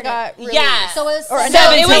started. got released. Yeah. So it was Or 17.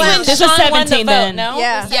 So it was when This was Sean won the 17 vote, then. no?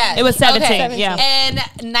 Yeah. Yes. It was 17, Okay. yeah.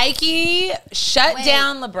 And Nike shut Wait.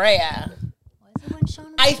 down La Brea. Was it when Sean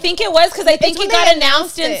was I think it was because I think when it they got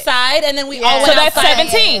announced announced it. inside, and then we Yeah. all So went that's outside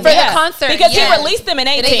 17. for yeah. the concert. Because yes. he released them in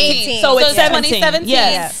 18. So So it's 17. 2017.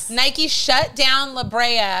 Yes. Nike shut down La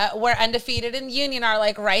Brea, where Undefeated and Union are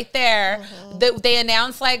like right there. They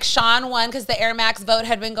announced like Sean won because the Air Max vote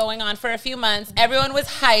had been going on for a few months. Everyone was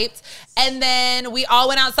hyped. And then we all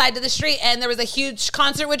went outside to the street and there was a huge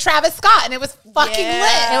concert with Travis Scott and it was fucking Yeah.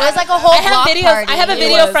 lit. It was like a whole I have block videos. party. I have a It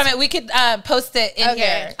video was. from it. We could post it in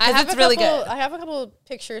here. I have It's a really couple, good. I have a couple of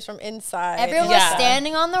pictures from inside. Everyone Yeah. was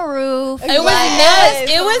standing on the roof. It was Yes.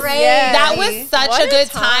 nuts. It was Crazy. that was such What a a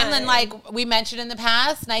good time. time. And like we mentioned in the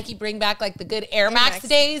past, Nike bring back like the good Air Max Max.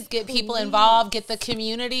 days, get people involved, get the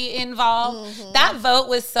community involved. That vote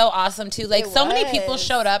was so awesome too. Like It so many people was.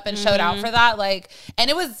 showed up and showed out for that. Like, and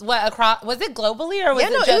it was what across was it globally or was Yeah,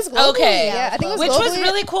 it no, it just was globally. okay? Yeah, I think it was which was globally.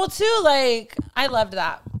 really cool too. Like I loved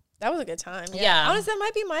that. That was a good time. Yeah. Honestly, that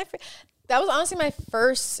might be that was honestly my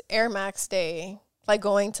first Air Max day. Like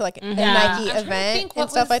going to like a Nike I'm trying to event think what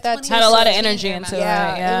and stuff was like that too. Had a lot of 2016 energy Air into Max. it.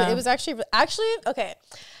 Yeah, Yeah. it was actually okay.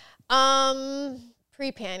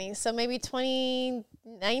 Pre-panties, so maybe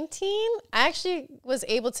 2019. I actually was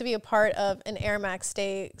able to be a part of an Air Max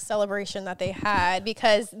Day celebration that they had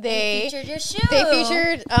because they featured your shoe. They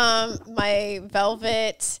featured my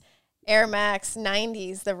Velvet Air Max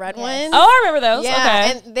 90s, the red one. Oh, I remember those. Yeah,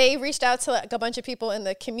 Okay. and they reached out to like a bunch of people in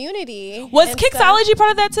the community. Was and Kixology part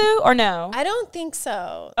of that too, or no? I don't think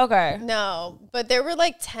so. Okay. No, but there were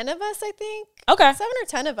like 10 of us, I think. Okay. 7 or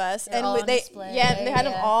 10 of us, They're all on they display. they had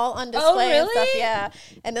them Yeah. all on display and stuff. really? Yeah,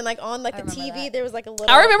 and then like on like the remember TV, that. there was like a little.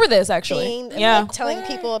 I remember this actually. thing and, Yeah. like, telling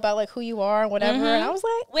people about like who you are and whatever, and I was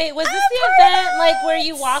like, Wait, was this the event like where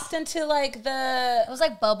you walked into like the? It was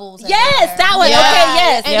like bubbles. Yes, everywhere. that one. yeah. Okay,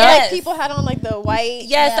 yes, and yes. like people had on like the white.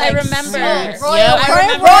 Yes, I Like, remember. Royal, Yep. I Royal,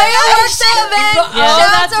 remember. Royal Worship event. Oh, Shout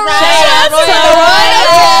out that's to right. Royal. Shout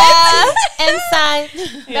out to Inside.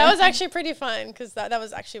 That was actually pretty fun because that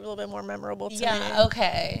was actually a little bit more memorable to me. Yeah.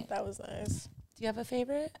 Okay. That was nice. Do you have a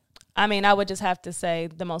favorite? I mean, I would just have to say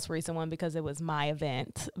the most recent one because it was my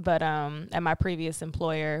event. But at my previous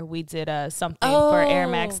employer, we did something for Air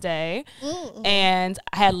Max Day, and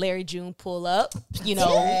I had Larry June pull up. You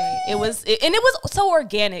know, it was so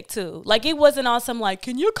organic too. Like it wasn't on some like,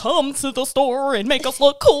 can you come to the store and make us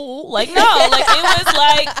look cool? Like no, like it was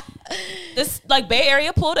like this like Bay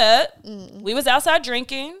Area pulled up. We was outside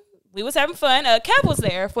drinking. We was having fun. Kev was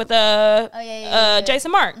there with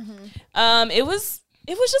Jason Mark.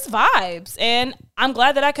 It was just vibes, and I'm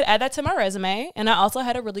glad that I could add that to my resume. And I also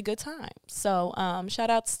had a really good time. So shout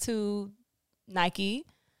outs to Nike,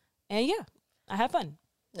 and yeah, I had fun.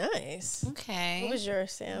 Nice. Okay. What was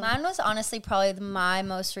yours, Sam? Mine was honestly probably my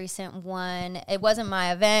most recent one. It wasn't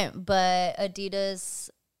my event, but Adidas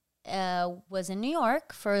was in New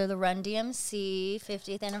York for the Run DMC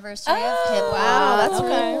 50th anniversary of hip hop. wow, that's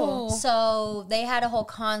Okay. cool. So they had a whole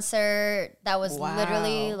concert that was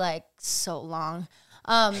literally like so long.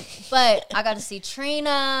 But I got to see Trina.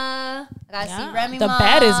 I got to see Remy the Ma.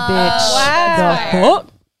 baddest bitch. Wow. The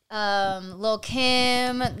fuck? Lil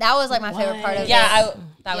Kim. That was like my favorite part of Yeah, it.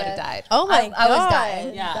 that would have died. Oh my god. I was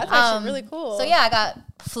dying. Yeah. That's actually really cool. So yeah, I got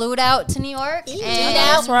flew out to New York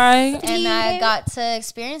That's right. and I got to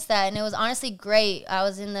experience that, and it was honestly great. I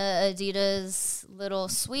was in the Adidas little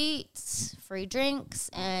suites, free drinks,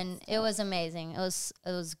 and it was amazing. It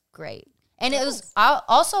was great, and it was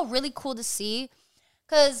also really cool to see,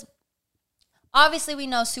 because obviously we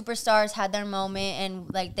know superstars had their moment,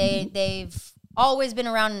 and like they've always been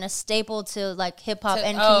around and a staple to like hip hop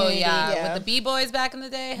and Oh community. yeah. Yeah. With the B-boys back in the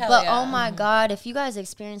day. Hell But yeah. oh my god, if you guys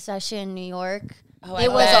experienced that shit in New York, I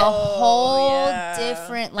it was bet. a whole yeah.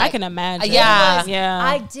 different. I Like, can imagine. Yeah. Yeah.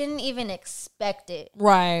 I didn't even expect it.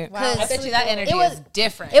 right. Wow. I bet you that energy It was- is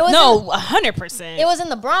different. It was No, 100%. it was in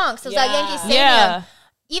the Bronx. It was at Yeah. Yankee Stadium. Yeah.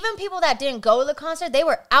 Even people that didn't go to the concert, they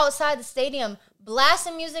were outside the stadium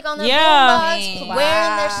blasting music on their Yeah. boombox, Dang.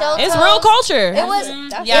 wearing their shell It's toes. real culture. It was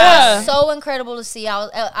That's Yeah. it was so incredible to see.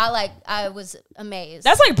 I was amazed.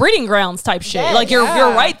 That's like breeding grounds type shit. Yes. like you're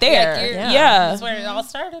right there. Like, yeah. That's where it all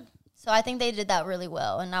started. So I think they did that really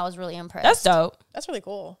well, and I was really impressed. That's dope. That's really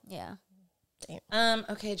cool. Yeah.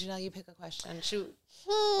 Okay, Janelle, you pick a question. Shoot.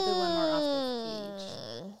 We'll do one more off this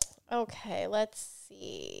page. Okay, let's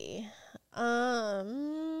see.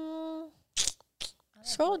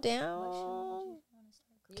 Scroll down.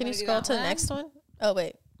 Can you scroll to the next one? Oh,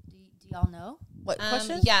 wait. Do y'all know? What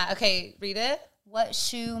question? Yeah, okay, read it. What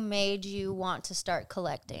shoe made you want to start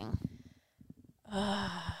collecting?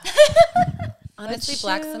 Honestly,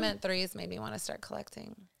 Black Cement 3s made me want to start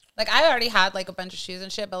collecting. Like, I already had, like, a bunch of shoes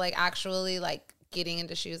and shit, but, like, actually, like, getting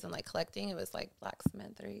into shoes and, like, collecting, it was, like, Black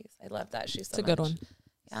Cement 3s. I love that shoe so much. It's a good one.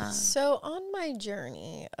 Yeah. So on my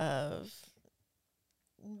journey of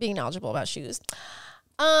being knowledgeable about shoes,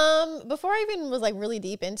 before I even was like really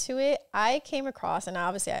deep into it, I came across, and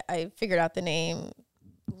obviously I figured out the name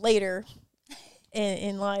later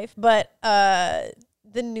in life, but the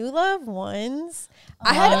New Love ones,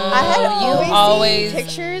 I had always seen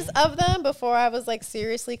pictures of them before I was like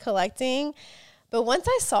seriously collecting, but once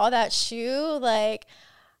I saw that shoe, like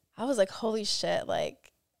I was like, holy shit, like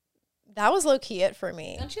that was low key it for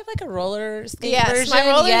me. Don't you have like a roller skate Yes, version? my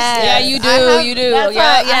roller skates. Yeah, you do. You do. I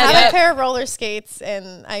have yeah. a pair of roller skates,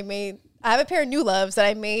 and I have a pair of New Loves that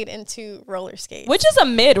I made into roller skates. Which is a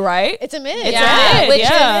mid, right? It's a mid. It's yeah. a mid, Which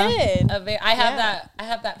yeah. is a mid. I have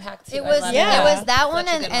that pack too. It was I love it was that one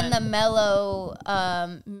Such a good and the one. mellow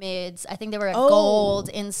mids. I think they were gold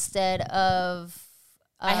instead of.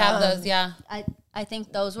 I have those. Yeah. I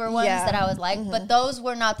think those were ones Yeah. that I was like, but those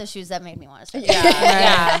were not the shoes that made me want to start.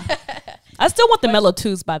 Yeah. I still want the Mellow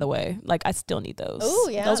 2s, by the way. Like, I still need those. Oh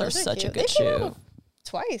yeah, Those are such a cute. good They came shoe. out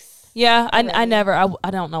twice. Yeah, I never,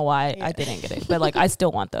 I don't know why I didn't get it, but like, I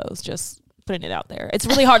still want those. Just putting it out there. It's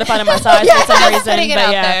really hard to find in my size for some reason, putting it but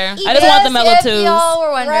out yeah, there. I just want the Mellow If 2s. y'all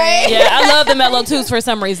were wondering. Right? Yeah, I love the Mellow 2s for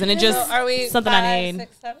some reason. It just Are we something 5, I need.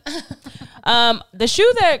 6, 7? The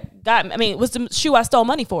shoe that got me, I mean, it was the shoe I stole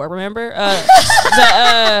money for. Remember,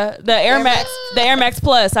 the Air Max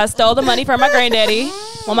Plus. I stole the money from my granddaddy.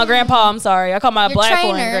 Well, my grandpa. I'm sorry. I call my Your black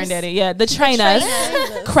one trainers. granddaddy. Yeah, the trainers.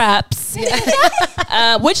 Craps.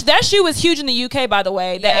 Which that shoe was huge in the UK, by the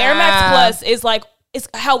way. The Air Max Plus is like, it's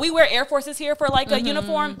how we wear Air Forces here for like a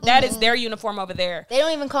uniform. That is their uniform over there. They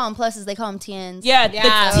don't even call them pluses; they call them TNs. Yeah,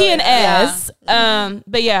 the T and S.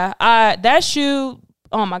 But yeah, that shoe.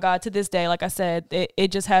 Oh my God! To this day, like I said, it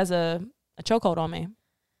just has a chokehold on me.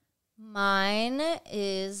 Mine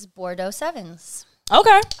is Bordeaux 7s.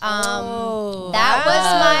 Okay. That was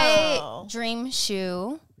my dream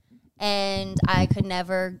shoe, and I could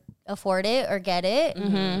never afford it or get it.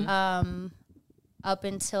 Up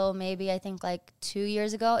until maybe I think like 2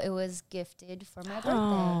 years ago, it was gifted for my birthday.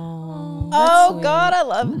 Oh God, I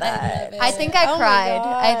love that. I think I cried.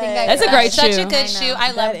 I think I That's a cried. great Such shoe. a good shoe.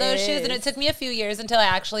 I love That those shoes, and is. it took me a few years until I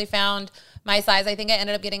actually found my size. I think I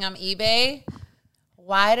ended up getting on eBay.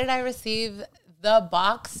 Why did I receive the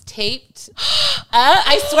box taped?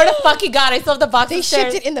 I swear to fucking God, I still have the box They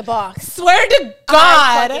upstairs. shipped it in the box. Swear to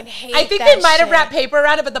God. fucking hate I think that they might have shit. wrapped paper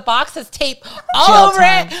around it, but the box has tape all Jail over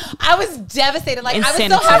time. it. I was devastated. Like, I was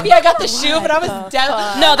Insanity. so happy I got the shoe, but I was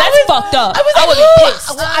devastated. No, that's fucked up. I was I like, would be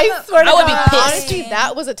pissed. I swear to I would be God. pissed. Honestly,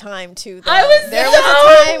 that was a time too. Though. I was there so was a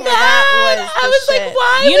time where that mad. was. I was like,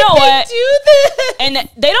 why You would know they what? do this? And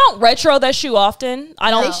they don't retro that shoe often.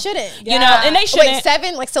 I don't. They shouldn't. You know, and they shouldn't. Wait,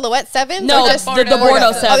 7 like silhouette 7? No, Or the just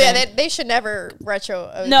Bordeaux 7. Oh yeah, they should never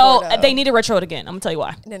retro. No, Bordeaux. they need to retro it again. I'm gonna tell you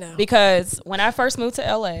why. No. Because when I first moved to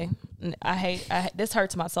LA, I hate this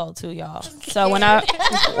hurts my soul too, y'all. So when I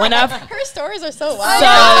Her stories are so wild.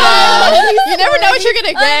 So, you never know what you're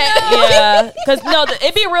gonna get. yeah, because no,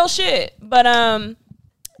 it be real shit. But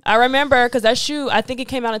I remember because that shoe, I think it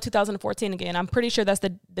came out in 2014 again. I'm pretty sure that's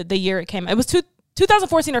the year it came out. It was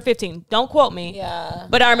 2014 or 15. Don't quote me. Yeah.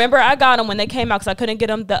 But I remember I got them when they came out because I couldn't get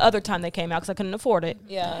them the other time they came out because I couldn't afford it.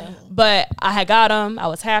 Yeah. But I had got them. I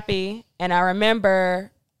was happy. And I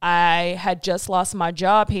remember I had just lost my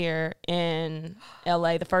job here in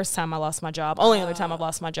LA. The first time I lost my job. Only other time I've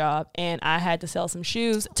lost my job. And I had to sell some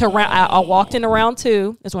shoes. I walked into round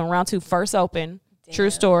 2. That's when round 2 first opened. Damn. True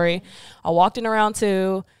story. I walked in round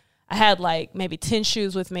 2. I had like maybe 10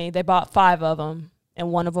 shoes with me. They bought 5 of them. And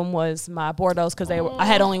one of them was my Bordeaux because I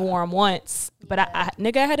had only worn them once. But I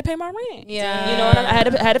had to pay my rent. Yeah. You know what I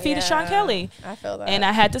mean? I had to feed a Sean Kelly. I feel that. And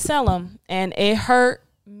I had to sell them. And it hurt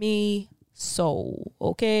me so.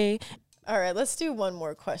 Okay. All right, let's do one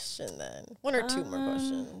more question then. One or two more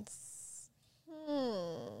questions.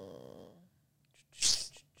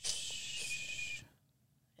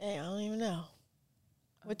 Hey, I don't even know.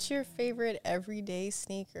 What's your favorite everyday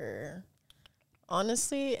sneaker?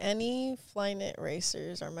 Honestly, any Flyknit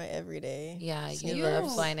racers are my everyday. Yeah, you love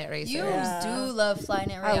Flyknit racers. You do love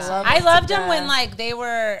Flyknit racers. I loved them when like they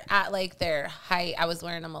were at like their height. I was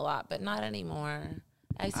wearing them a lot, but not anymore.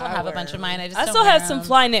 I still have a bunch of mine. I still have some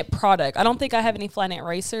Flyknit product. I don't think I have any Flyknit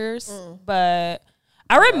racers, but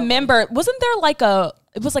I remember, wasn't there like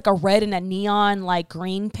it was like a red and a neon like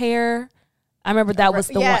green pair? I remember that was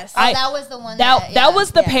the one. That was the one. That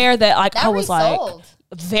was the pair that like I was resold. like.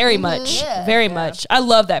 Very much. I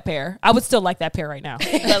love that pair. I would still like that pair right now.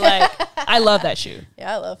 But like, I love that shoe.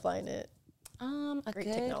 Yeah, I love Flyknit. A Great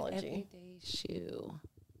good technology. everyday shoe.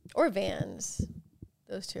 Or Vans.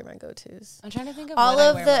 Those two are my go-tos. I'm trying to think of all what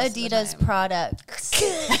of I the wear most Adidas of the time. products.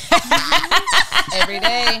 Every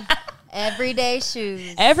day. Everyday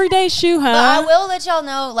shoes. Everyday shoe, huh? But I will let y'all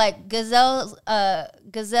know, like Gazelle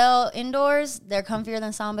indoors, they're comfier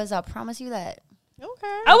than Sambas. I promise you that.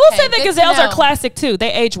 Okay. I will say good the to Gazelles are know. classic too.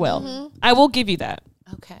 They age well. I will give you that.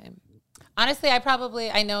 Okay. Honestly, I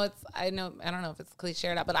don't know if it's cliche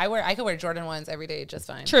or not, but I could wear Jordan 1s every day just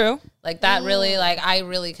fine. True. Like that really, like I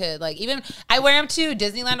really could. Like even I wear them to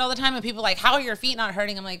Disneyland all the time, and people are like, how are your feet not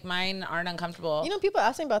hurting? I'm like, mine aren't uncomfortable. You know, people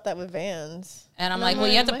ask me about that with Vans. And I'm like, well,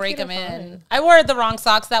 you have to my break feet are them in. fine. I wore the wrong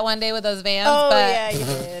socks that one day with those Vans. Oh, but yeah, you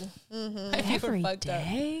did. my feet were Every fucked up.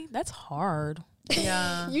 day? That's hard.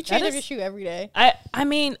 Yeah. You change every shoe every day. I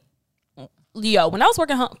mean, yo, when I was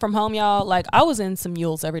working from home, y'all, like I was in some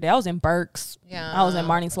mules every day. I was in Birks. Yeah. I was in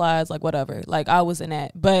Marnie Slides, like whatever. Like I was in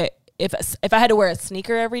that. But if I had to wear a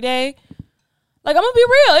sneaker every day, like I'm gonna be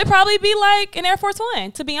real, it'd probably be like an Air Force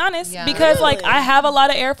One, to be honest. Yeah. Because like Really? I have a lot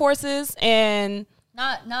of Air Forces and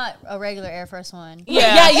Not a regular Air Force One.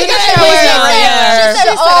 yeah, you can can please wear not. regular. She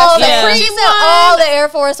said all the Yeah. she said all the Air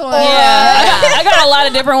Force Ones. Yeah, I got a lot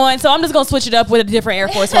of different ones, so I'm just gonna switch it up with a different Air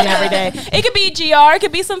Force One every day. It could be GR, it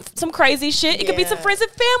could be some crazy shit, it could be some Yeah. friends and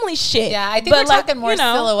family shit. Yeah, I think But, we're like, talking more you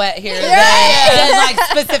know, silhouette here than like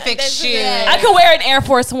specific shoes. I could wear an Air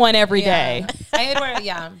Force One every day. I would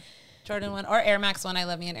wear, Jordan 1 or Air Max 1. I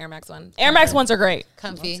love me an Air Max 1. Air Max ones are great.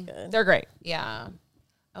 Comfy. They're great. Yeah.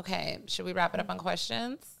 Okay. Should we wrap it up on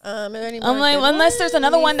questions? Are there any more Unless, good unless there's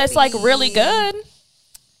another one that's like really good.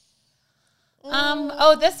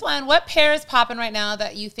 This one. What pair is popping right now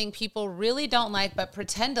that you think people really don't like but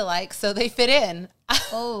pretend to like so they fit in?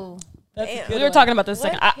 Oh. We were talking about this a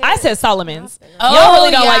second. I said Solomon's. Oh, Y'all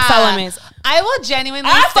really don't yeah. like Solomon's. I will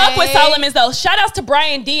genuinely I say, fuck with Solomon's though. Shout outs to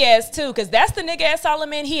Brian Diaz too, because that's the nigga at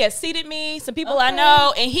Solomon. He has seated me, some people I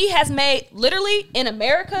know, and he has made, literally in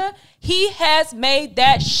America, he has made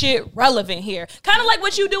that shit relevant here. Kind of like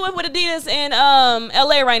what you doing with Adidas in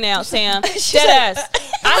LA right now, Sam. Deadass.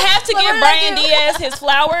 I have to give Brian Diaz his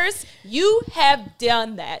flowers. You have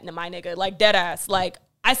done that, my nigga. Like deadass. Like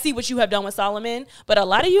I see what you have done with Solomon, but a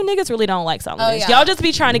lot of you niggas really don't like Solomon. yeah. Y'all just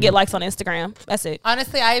be trying to get likes on Instagram. That's it.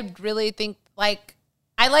 Honestly, I really think like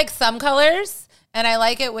I like some colors and I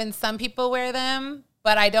like it when some people wear them,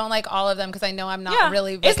 but I don't like all of them because I know I'm not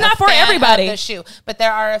really. It's like, not a for fan everybody. Of the shoe, but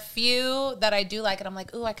there are a few that I do like, and I'm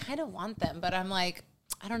like, ooh, I kind of want them, but I'm like,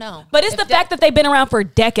 I don't know. But it's the fact that they've been around for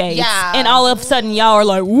decades. Yeah. And all of a sudden y'all are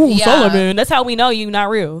like, ooh, Yeah. Solomon. That's how we know you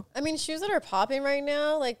not real. I mean, shoes that are popping right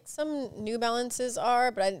now, like some New Balances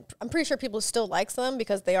are, but I'm pretty sure people still like them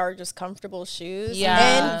because they are just comfortable shoes.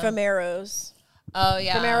 Yeah. And Vomeros. Oh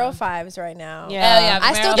yeah, Vomero 5s right now. Yeah. yeah,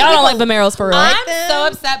 I still Vomero. think Y'all don't like people Vomeros for real. I'm them. so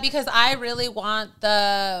upset because I really want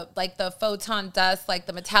the photon dust, like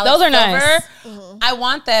the metallic. Those are silver. nice. I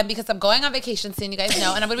want them because I'm going on vacation soon. You guys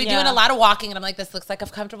know, and I'm going to be doing a lot of walking. And I'm like, this looks like a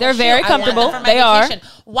comfortable. They're shoe. very I want them comfortable. for my They are. vacation.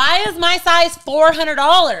 Why is my size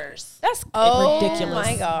 $400 That's Oh ridiculous.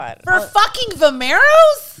 my God. for fucking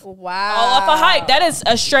Vomeros? Wow. All off a hype. That is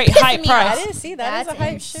a straight hype me I price. didn't see that. That's a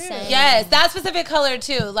hype insane. shoe. Yes, that specific color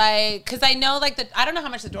too. Like, because I know, like I don't know how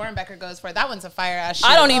much the Dorenbecker goes for. That one's a fire ass shoe.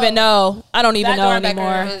 I don't even know. I don't even That know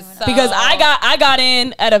Dorenbecker anymore. is so- Because I got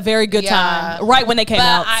in at a very good time. Right when they came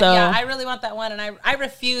But out. So I really want that one, and I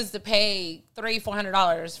refuse to pay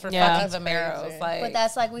 $400 for Yeah. fucking Vomeros. Like, But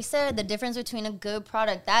that's like we said, the difference between a good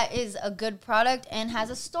product. That is a good product and has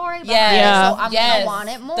a story behind Yes. it. So I'm Yes. gonna want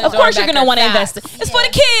it more. The of course you're gonna Dorenbecker want to invest facts. it. It's for the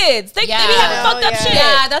kids. They be having Yeah. fucked up Yeah. shit.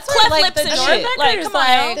 Yeah, that's why I Cleft like lips the and shit. Like, Dorenbeckers, come on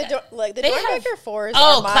now. The They have- Dorenbecker 4s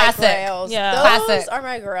Oh, are my classic. grails. Yeah. Those Classic. are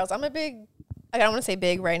my girls. I'm a big, I don't want to say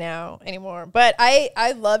big right now anymore, but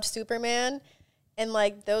I loved Superman. And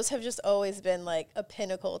like those have just always been like a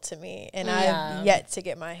pinnacle to me, and I've yet to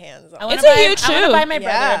get my hands on. It's a huge I want to shoe. buy my brother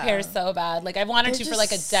a Yeah. pair so bad. Like I've wanted They're to for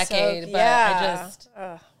like a just so- decade, but yeah. I just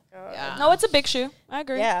Oh, God. yeah. No, it's a big shoe. I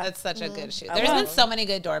agree. Yeah. That's such a good shoe. I There's love been them. so many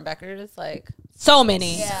good Dorenbeckers. Like So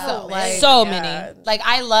many. Yeah. So like, So many. like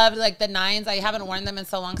I loved like the 9s. I haven't worn them in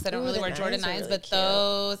so long because I don't really the wear Jordan 9s are 9s. really But cute.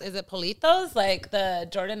 those, is it Politos? Like the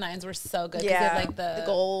Jordan 9s were so good. 'Cause they have, like the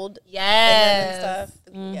gold Yes. and stuff.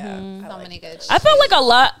 Yeah, So many good. I felt like a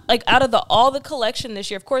lot, like out of all the collection this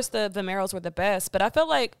year, of course the Vomeros were the best, but I felt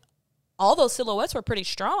like all those silhouettes were pretty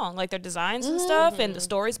strong, like their designs and stuff and the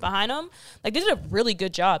stories behind them. Like they did a really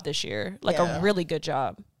good job this year, like a really good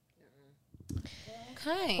job.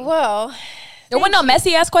 Okay. Well, There weren't no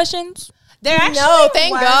messy ass questions, There actually no,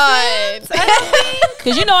 thank wasn't. God.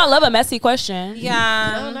 because you know I love a messy question.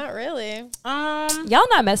 Yeah. No, not really. Y'all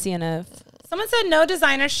not messy enough. Someone said no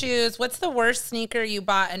designer shoes. What's the worst sneaker you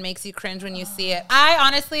bought and makes you cringe when you see it?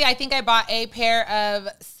 I think I bought a pair of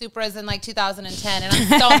Supras in like 2010 and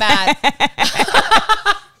I'm so mad.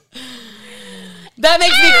 That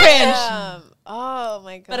makes me cringe. Oh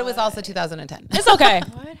my God. But it was also 2010. It's okay.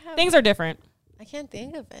 What happened? Things are different. I can't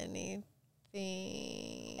think of anything.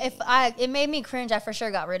 It made me cringe, I for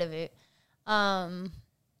sure got rid of it.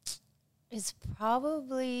 It's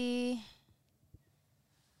probably,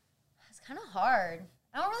 it's kind of hard.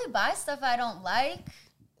 I don't really buy stuff I don't like.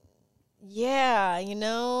 Yeah, you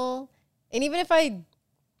know, and even if I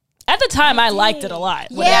At the time, I liked it a lot.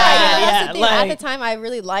 yeah, that's the thing. like- At the time, I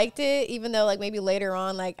really liked it, even though like maybe later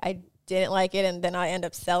on, like I didn't like it, and then I end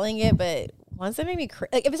up selling it. But once it made me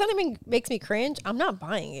like, if it's something makes me cringe, I'm not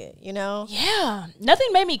buying it. You know? Yeah, nothing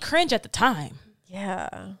made me cringe at the time. Yeah.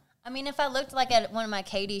 I mean, if I looked like at one of my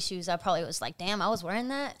Katie shoes, I probably was like, damn, I was wearing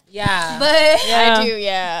that. Yeah. But Yeah. I do.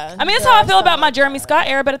 Yeah. I mean, that's how I feel about my Jeremy Scott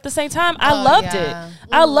era, but at the same time, I loved yeah. it.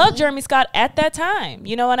 I loved Jeremy Scott at that time.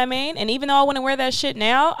 You know what I mean? And even though I wouldn't wear that shit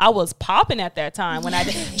now, I was popping at that time when I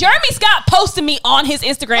did. Jeremy Scott posted me on his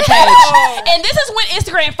Instagram page. And this is when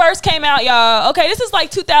Instagram first came out, y'all. Okay, this is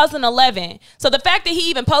like 2011. So the fact that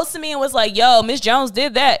he even posted me and was like, yo, Miss Jones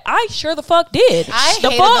did that, I sure the fuck did. I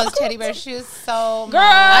the hated those teddy bear shoes so much. Girl.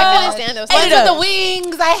 I couldn't stand those. Ones Ate it with up. the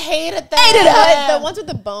wings. I hated them. Ate it up. But the ones with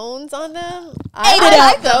the bones on them, Ate it I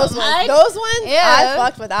up. like those ones. I- Those ones, Yeah. I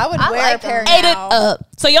fucked with. I would I wear like a pair them. Ate it now. up.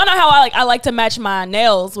 So y'all know how I like to match my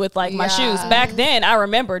nails with like my shoes. Back then, I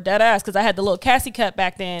remember dead ass because I had the little Cassie cut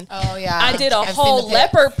back then. Oh, yeah. I did a I've seen whole the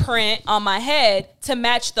pics. leopard print on my head to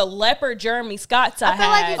match the leopard Jeremy Scotts I I feel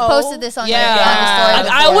like had. you posted this on your yeah, story.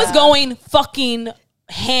 like, I before. was going fucking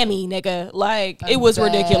hammy, nigga. Like it was dead.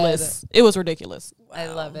 ridiculous. It was ridiculous. I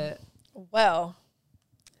love it. Well,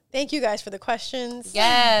 thank you guys for the questions.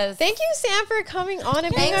 Yes. Thank you, Sam, for coming on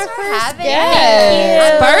and being Thanks our for first having guest. me.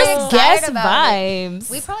 I'm really First excited guest about it. vibes.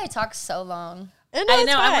 We probably talked so long. And I that's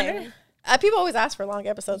know, I fine. wonder- People always ask for long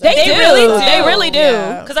episodes. They do. really do. They really do.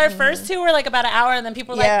 Yeah. Because our first two were like about an hour, and then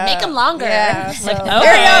people were Yeah. like, make them longer. Yeah, so Like,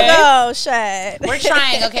 there okay. you go. Shit. We're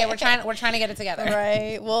trying. Okay, we're trying to get it together.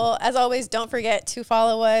 Right. Well, as always, don't forget to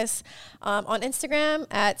follow us on Instagram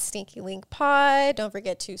at Sneaky Link Pod. Don't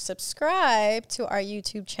forget to subscribe to our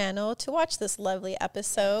YouTube channel to watch this lovely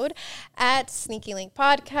episode at Sneaky Link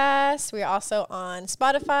Podcast. We are also on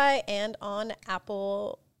Spotify and on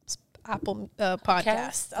Apple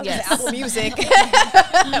Podcasts. I was gonna say Apple Music.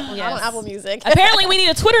 I'm on Apple Music. Apparently, we need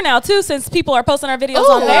a Twitter now too, since people are posting our videos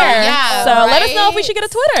Oh, on there. yeah, so let us know if we right? should get a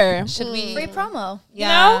Twitter. Should we? Free promo. Yeah.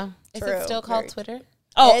 know? Is True. it still called Very- Twitter?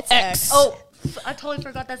 Oh, It's X. Oh, I totally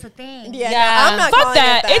forgot that's a thing. Yeah, Yeah. I'm not Fuck calling it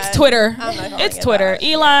that. that. It's Twitter. I'm not calling It's it Twitter. that.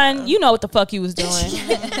 Elon, you know what the fuck you was doing.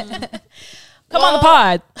 Come on the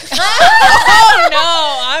pod. Oh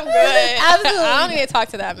no, I'm good. Absolutely. I don't need to talk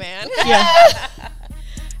to that man. Yeah.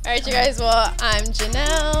 All right, you guys. Well, I'm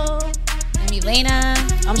Janelle. I'm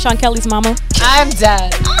Elaina. I'm Sean Kelly's mama. I'm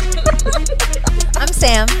dead. I'm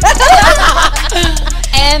Sam.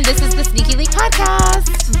 And this is the Sneaky League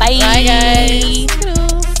Podcast. Bye. Bye, guys.